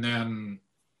 and then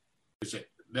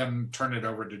turn it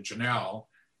over to Janelle,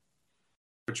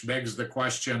 which begs the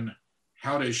question,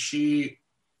 how does she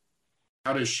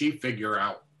figure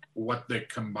out what the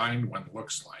combined one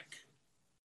looks like?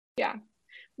 Yeah,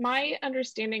 my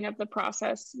understanding of the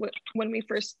process when we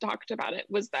first talked about it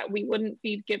was that we wouldn't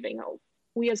be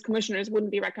we as commissioners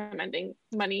wouldn't be recommending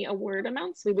money award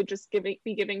amounts. We would just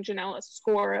be giving Janelle a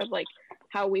score of like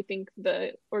how we think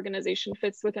the organization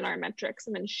fits within our metrics,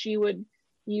 and then she would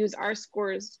use our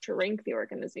scores to rank the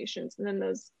organizations, and then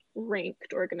those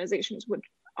ranked organizations would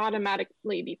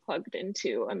automatically be plugged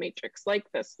into a matrix like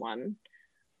this one,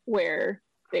 where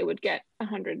they would get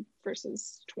 100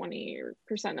 versus 20%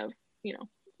 of, you know,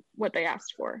 what they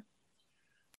asked for.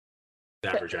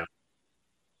 Average out.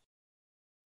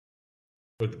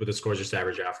 Would the scores just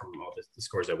average out from all the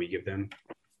scores that we give them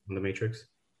on the matrix?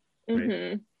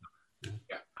 Mm-hmm.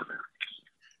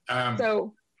 Yeah.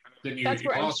 So then that's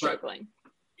where I'm also, struggling.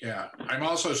 Yeah, I'm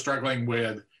also struggling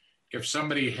with if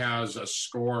somebody has a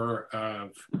score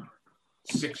of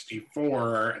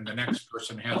 64 and the next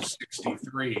person has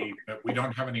 63, but we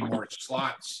don't have any more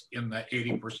slots in the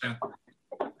 80%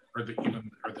 or the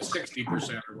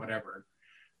 60% or whatever.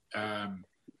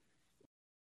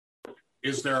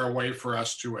 Is there a way for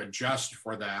us to adjust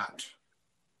for that?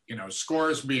 You know,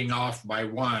 scores being off by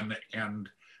 1 and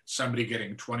somebody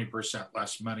getting 20%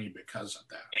 less money because of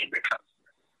that.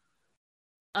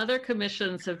 Other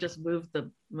commissions have just moved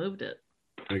it.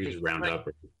 We can just round up.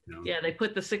 Yeah, they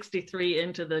put the 63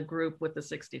 into the group with the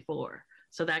 64.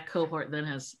 So that cohort then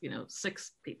has,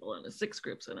 6 people in it, 6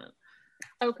 groups in it.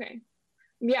 Okay.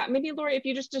 Yeah, maybe Lori, if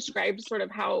you just describe sort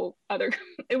of how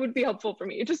it would be helpful for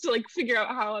me just to like figure out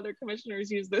how other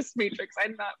commissioners use this matrix.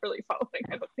 I'm not really following,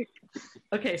 I don't think.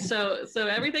 Okay, so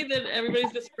everything that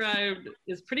everybody's described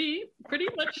is pretty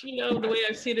much, the way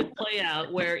I've seen it play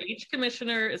out, where each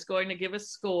commissioner is going to give a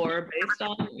score based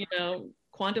on,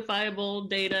 quantifiable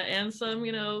data and some,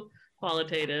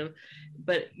 qualitative,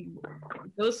 but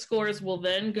those scores will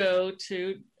then go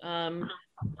to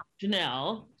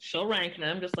Janelle. She'll rank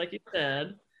them just like you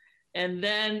said, and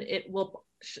then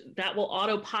that will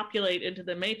auto-populate into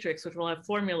the matrix, which will have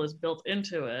formulas built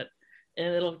into it,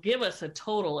 and it'll give us a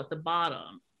total at the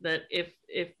bottom. That if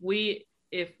we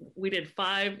did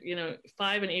 5,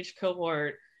 5 in each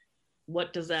cohort,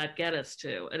 what does that get us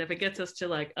to? And if it gets us to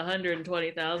like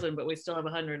 120,000, but we still have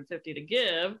 150 to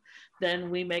give, then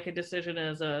we make a decision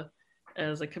as a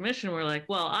commission. We're like,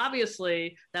 well,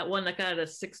 obviously that one that got a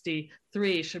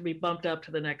 63 should be bumped up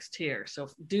to the next tier. So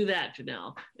do that,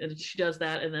 Janelle. And she does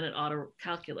that, and then it auto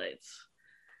calculates.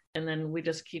 And then we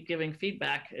just keep giving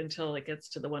feedback until it gets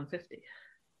to the 150.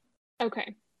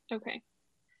 Okay.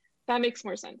 That makes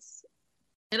more sense.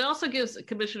 It also gives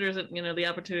commissioners, the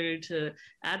opportunity to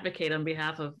advocate on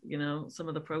behalf of, some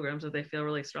of the programs that they feel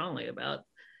really strongly about.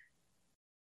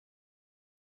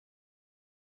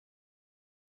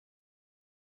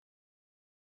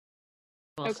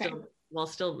 While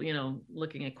still,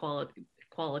 looking at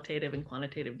qualitative and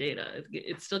quantitative data,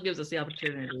 it still gives us the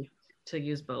opportunity to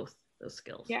use both those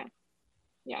skills. Yeah,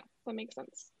 that makes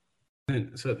sense.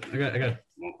 And so I got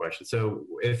one question. So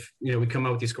if we come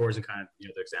up with these scores and kind of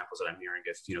the examples that I'm hearing,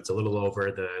 if it's a little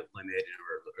over the limit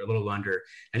or a little under,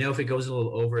 I know if it goes a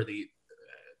little over the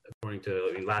according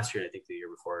to last year, and I think the year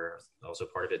before also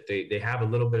part of it, they have a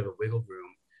little bit of a wiggle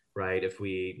room, right? If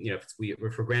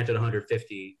if we're granted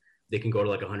 150, they can go to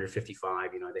like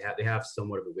 155. They have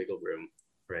somewhat of a wiggle room,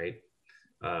 right?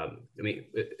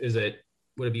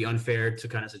 Would it be unfair to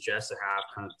kind of suggest to have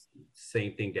kind of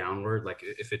same thing downward? Like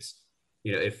if it's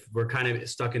if we're kind of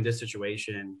stuck in this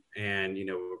situation and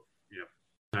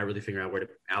not really figuring out where to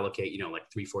allocate like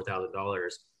 $3,000-4,000,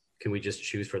 can we just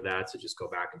choose for that to just go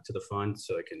back into the fund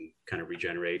so it can kind of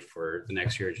regenerate for the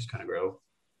next year and just kind of grow?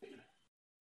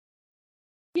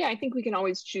 Yeah, I think we can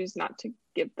always choose not to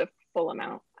give the full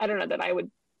amount. I don't know that I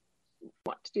would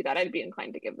want to do that. I'd be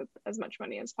inclined to give as much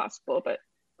money as possible, but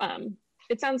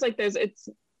it sounds like this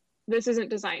isn't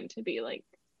designed to be like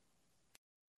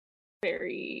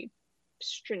very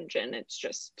stringent. It's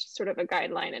just sort of a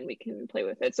guideline and we can play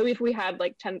with it. So if we had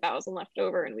like 10,000 left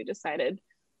over and we decided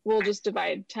we'll just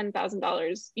divide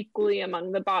 $10,000 equally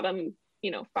among the bottom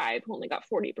 5 who only got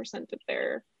 40% of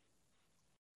their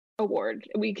award,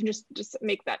 we can just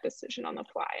make that decision on the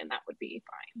fly and that would be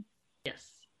fine. Yes.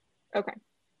 Okay.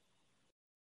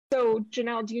 So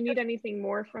Janelle, do you need anything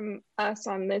more from us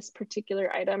on this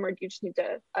particular item, or do you just need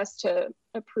us to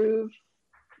approve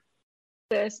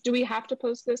this? Do we have to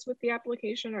post this with the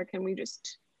application, or can we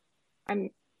just, I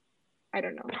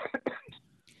don't know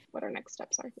what our next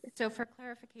steps are here. So for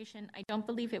clarification, I don't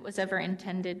believe it was ever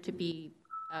intended to be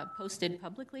posted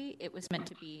publicly. It was meant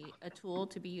to be a tool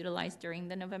to be utilized during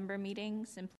the November meeting,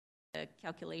 simply a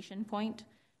calculation point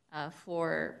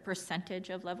for percentage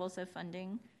of levels of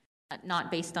funding.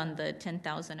 Not based on the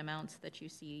 10,000 amounts that you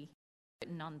see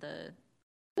written on the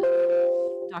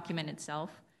document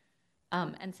itself.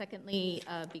 And secondly,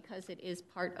 because it is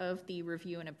part of the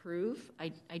review and approve,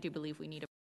 I do believe we need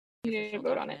to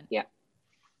vote on it. Yeah.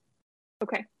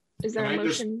 Okay. Is there a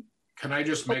motion? Can I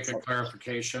just make a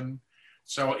clarification?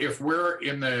 So if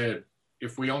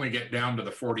we only get down to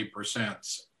the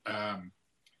 40%,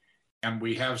 and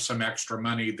we have some extra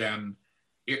money, then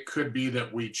it could be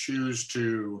that we choose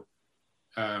to,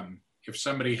 if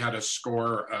somebody had a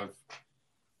score of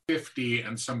 50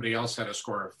 and somebody else had a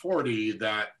score of 40,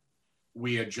 that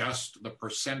we adjust the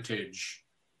percentage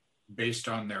based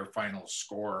on their final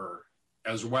score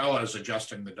as well as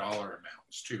adjusting the dollar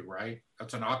amounts too, right?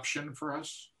 That's an option for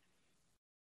us?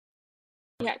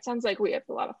 Yeah, it sounds like we have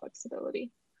a lot of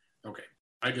flexibility. Okay,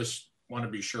 I just want to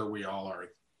be sure we all are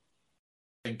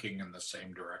thinking in the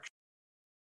same direction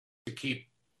to keep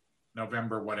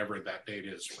November, whatever that date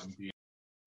is, from being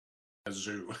a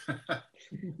zoo.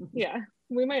 Yeah,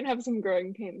 we might have some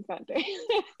growing pains that day.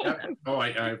 Yeah. Oh,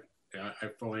 I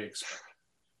fully expect.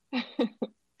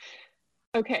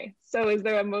 Okay, so is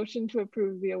there a motion to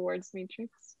approve the awards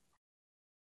matrix?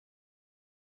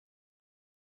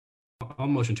 I'll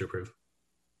motion to approve.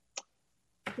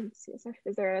 Thanks, Yosef.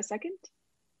 Is there a second?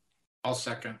 I'll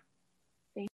second.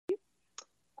 Thank you.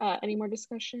 Any more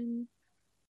discussion?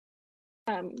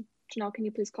 Janelle, can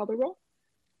you please call the roll?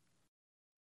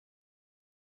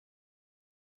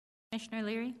 Commissioner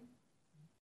Leary?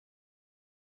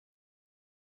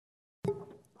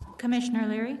 Commissioner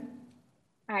Leary?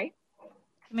 Aye.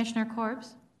 Commissioner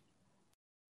Corbs?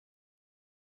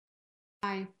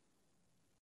 Aye.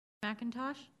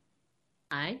 McIntosh?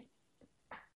 Aye.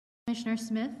 Commissioner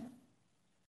Smith?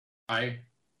 Aye.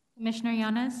 Commissioner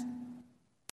Yanes?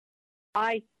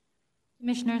 Aye.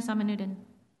 Commissioner Samanuddin?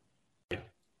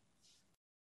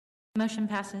 Motion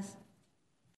passes.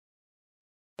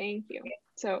 Thank you.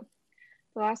 So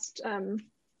the last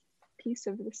piece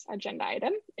of this agenda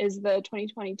item is the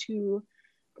 2022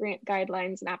 grant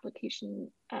guidelines and application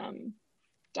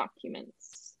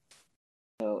documents.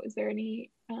 So is there any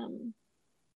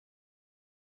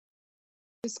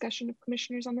discussion of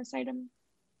commissioners on this item?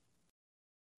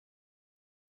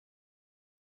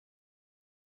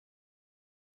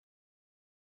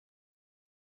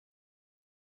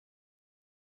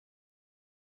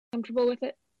 Comfortable with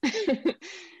it?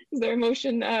 Is there a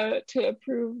motion to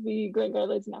approve the grant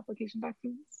guidelines and application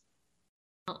documents?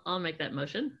 I'll make that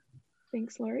motion.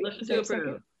 Thanks, Lori. Motion Is there to a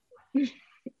second? approve.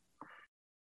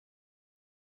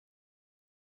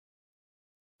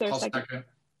 I'll second.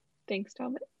 Thanks,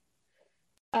 Talbot.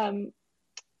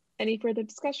 Any further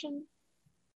discussion?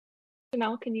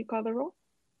 Janelle, can you call the roll?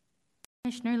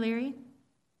 Commissioner Leary?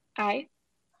 Aye.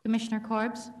 Commissioner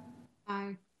Corbs?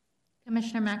 Aye.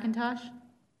 Commissioner McIntosh?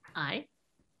 Aye.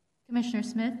 Commissioner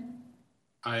Smith?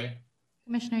 Aye.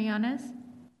 Commissioner Yanes?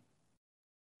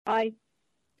 Aye.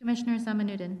 Commissioner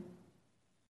Samanuddin?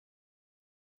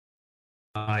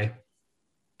 Aye.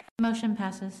 Motion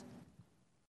passes.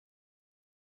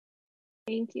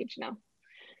 Thank you, Janelle.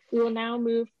 We will now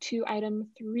move to item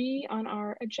 3 on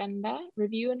our agenda,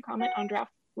 review and comment on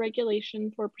draft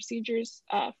regulation for procedures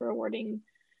for awarding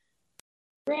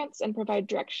grants and provide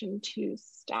direction to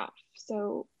staff.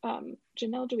 So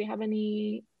Janelle, do we have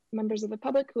any members of the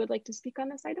public who would like to speak on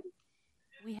this item?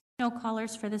 We have no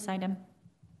callers for this item.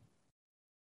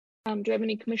 Do we have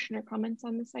any commissioner comments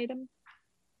on this item?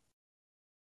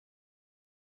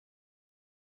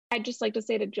 I'd just like to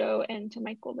say to Joe and to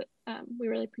Michael that we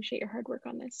really appreciate your hard work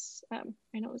on this. I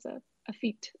know it was a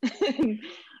feat.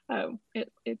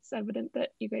 It's evident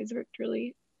that you guys worked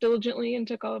really diligently and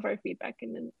took all of our feedback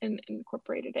and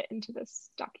incorporated it into this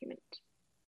document.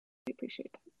 We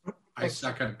appreciate that. I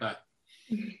second that.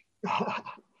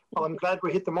 Well, I'm glad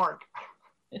we hit the mark.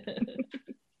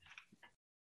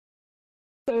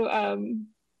 So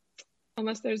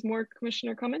unless there's more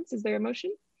commissioner comments, is there a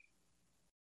motion?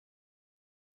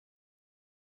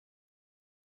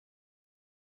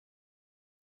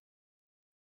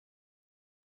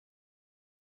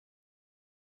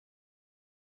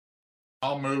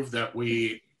 I'll move that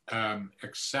we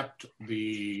accept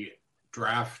the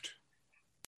draft,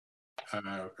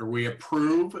 or we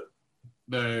approve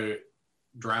the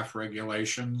draft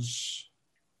regulations.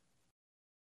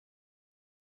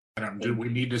 I don't, do we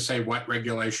need to say what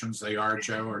regulations they are,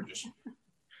 Joe, or just?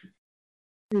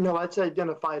 No, that's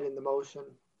identified in the motion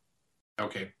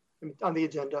Okay. on the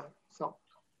agenda. So,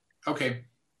 Okay.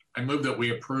 I move that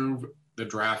we approve the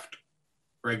draft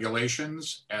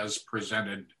regulations as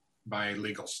presented by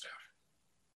legal staff.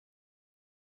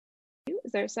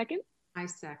 Is there a second? I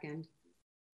second.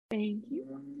 Thank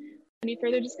you. Any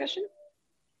further discussion?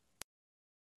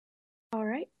 All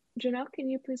right. Janelle, can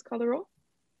you please call the roll?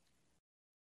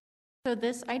 So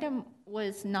this item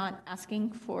was not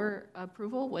asking for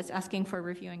approval, was asking for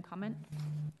review and comment.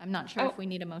 I'm not sure if we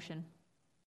need a motion.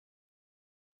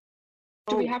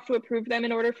 Do we have to approve them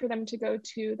in order for them to go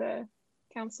to the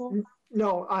council?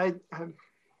 no, I'm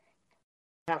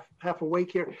half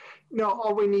awake here. No,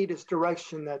 all we need is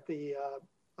direction that the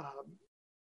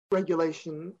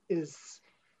regulation is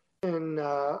in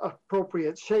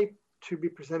appropriate shape to be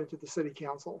presented to the city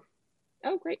council.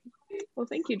 Oh, great. Well,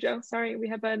 thank you, Joe. Sorry, we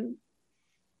have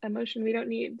a motion we don't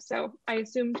need. So I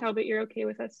assume, Talbot, you're okay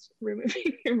with us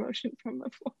removing your motion from the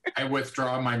floor. I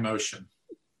withdraw my motion.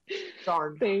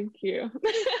 Darn. Thank you.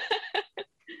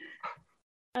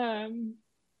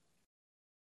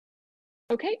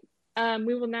 Okay,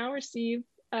 we will now receive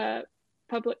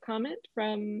public comment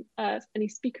from any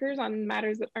speakers on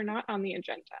matters that are not on the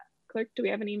agenda. Clerk, do we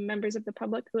have any members of the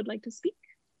public who would like to speak?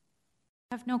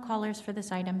 I have no callers for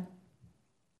this item.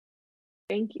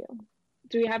 Thank you.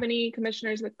 Do we have any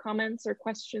commissioners with comments or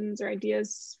questions or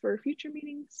ideas for future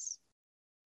meetings?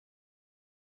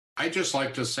 I just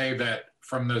like to say that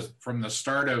from the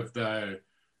start of the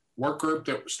work group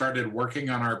that started working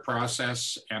on our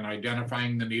process and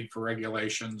identifying the need for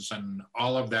regulations and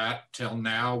all of that till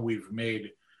now, we've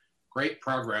made great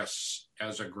progress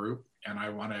as a group. And I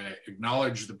want to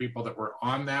acknowledge the people that were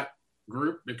on that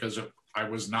group because I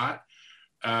was not.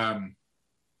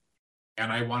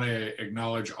 And I want to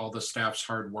acknowledge all the staff's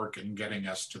hard work in getting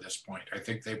us to this point. I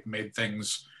think they've made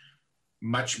things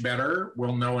much better.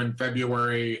 We'll know in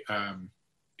February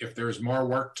if there's more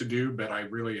work to do, but I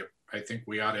think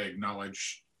we ought to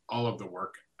acknowledge all of the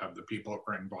work of the people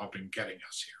who are involved in getting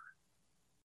us here.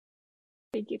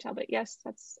 Thank you, Talbot. Yes,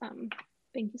 that's,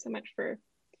 thank you so much for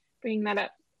bringing that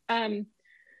up.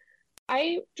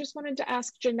 I just wanted to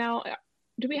ask Janelle,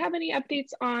 do we have any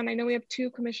updates on, I know we have 2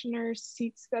 commissioner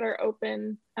seats that are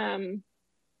open.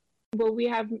 Will we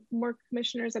have more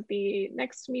commissioners at the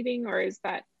next meeting, or is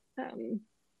that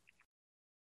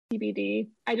TBD?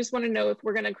 I just want to know if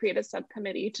we're going to create a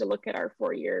subcommittee to look at our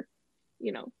 4-year,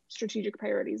 strategic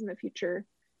priorities in the future.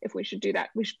 If we should do that,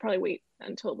 we should probably wait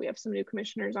until we have some new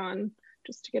commissioners on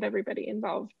just to get everybody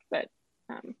involved. But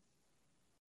I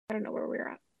don't know where we're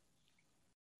at.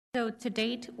 So to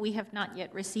date, we have not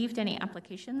yet received any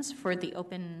applications for the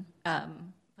open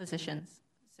positions.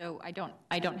 So I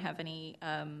don't have any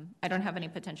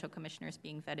potential commissioners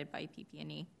being vetted by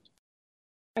PP&E.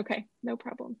 Okay, no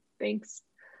problem. Thanks.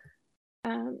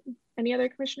 Any other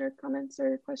commissioner comments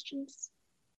or questions?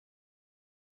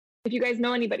 If you guys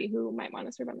know anybody who might want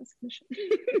to serve on this commission,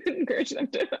 encourage them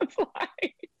to apply.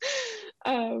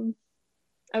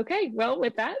 Okay, well,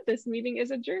 with that, this meeting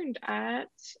is adjourned at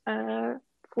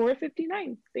 4:59.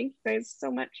 Thank you guys so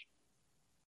much.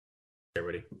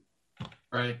 Everybody.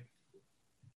 All right.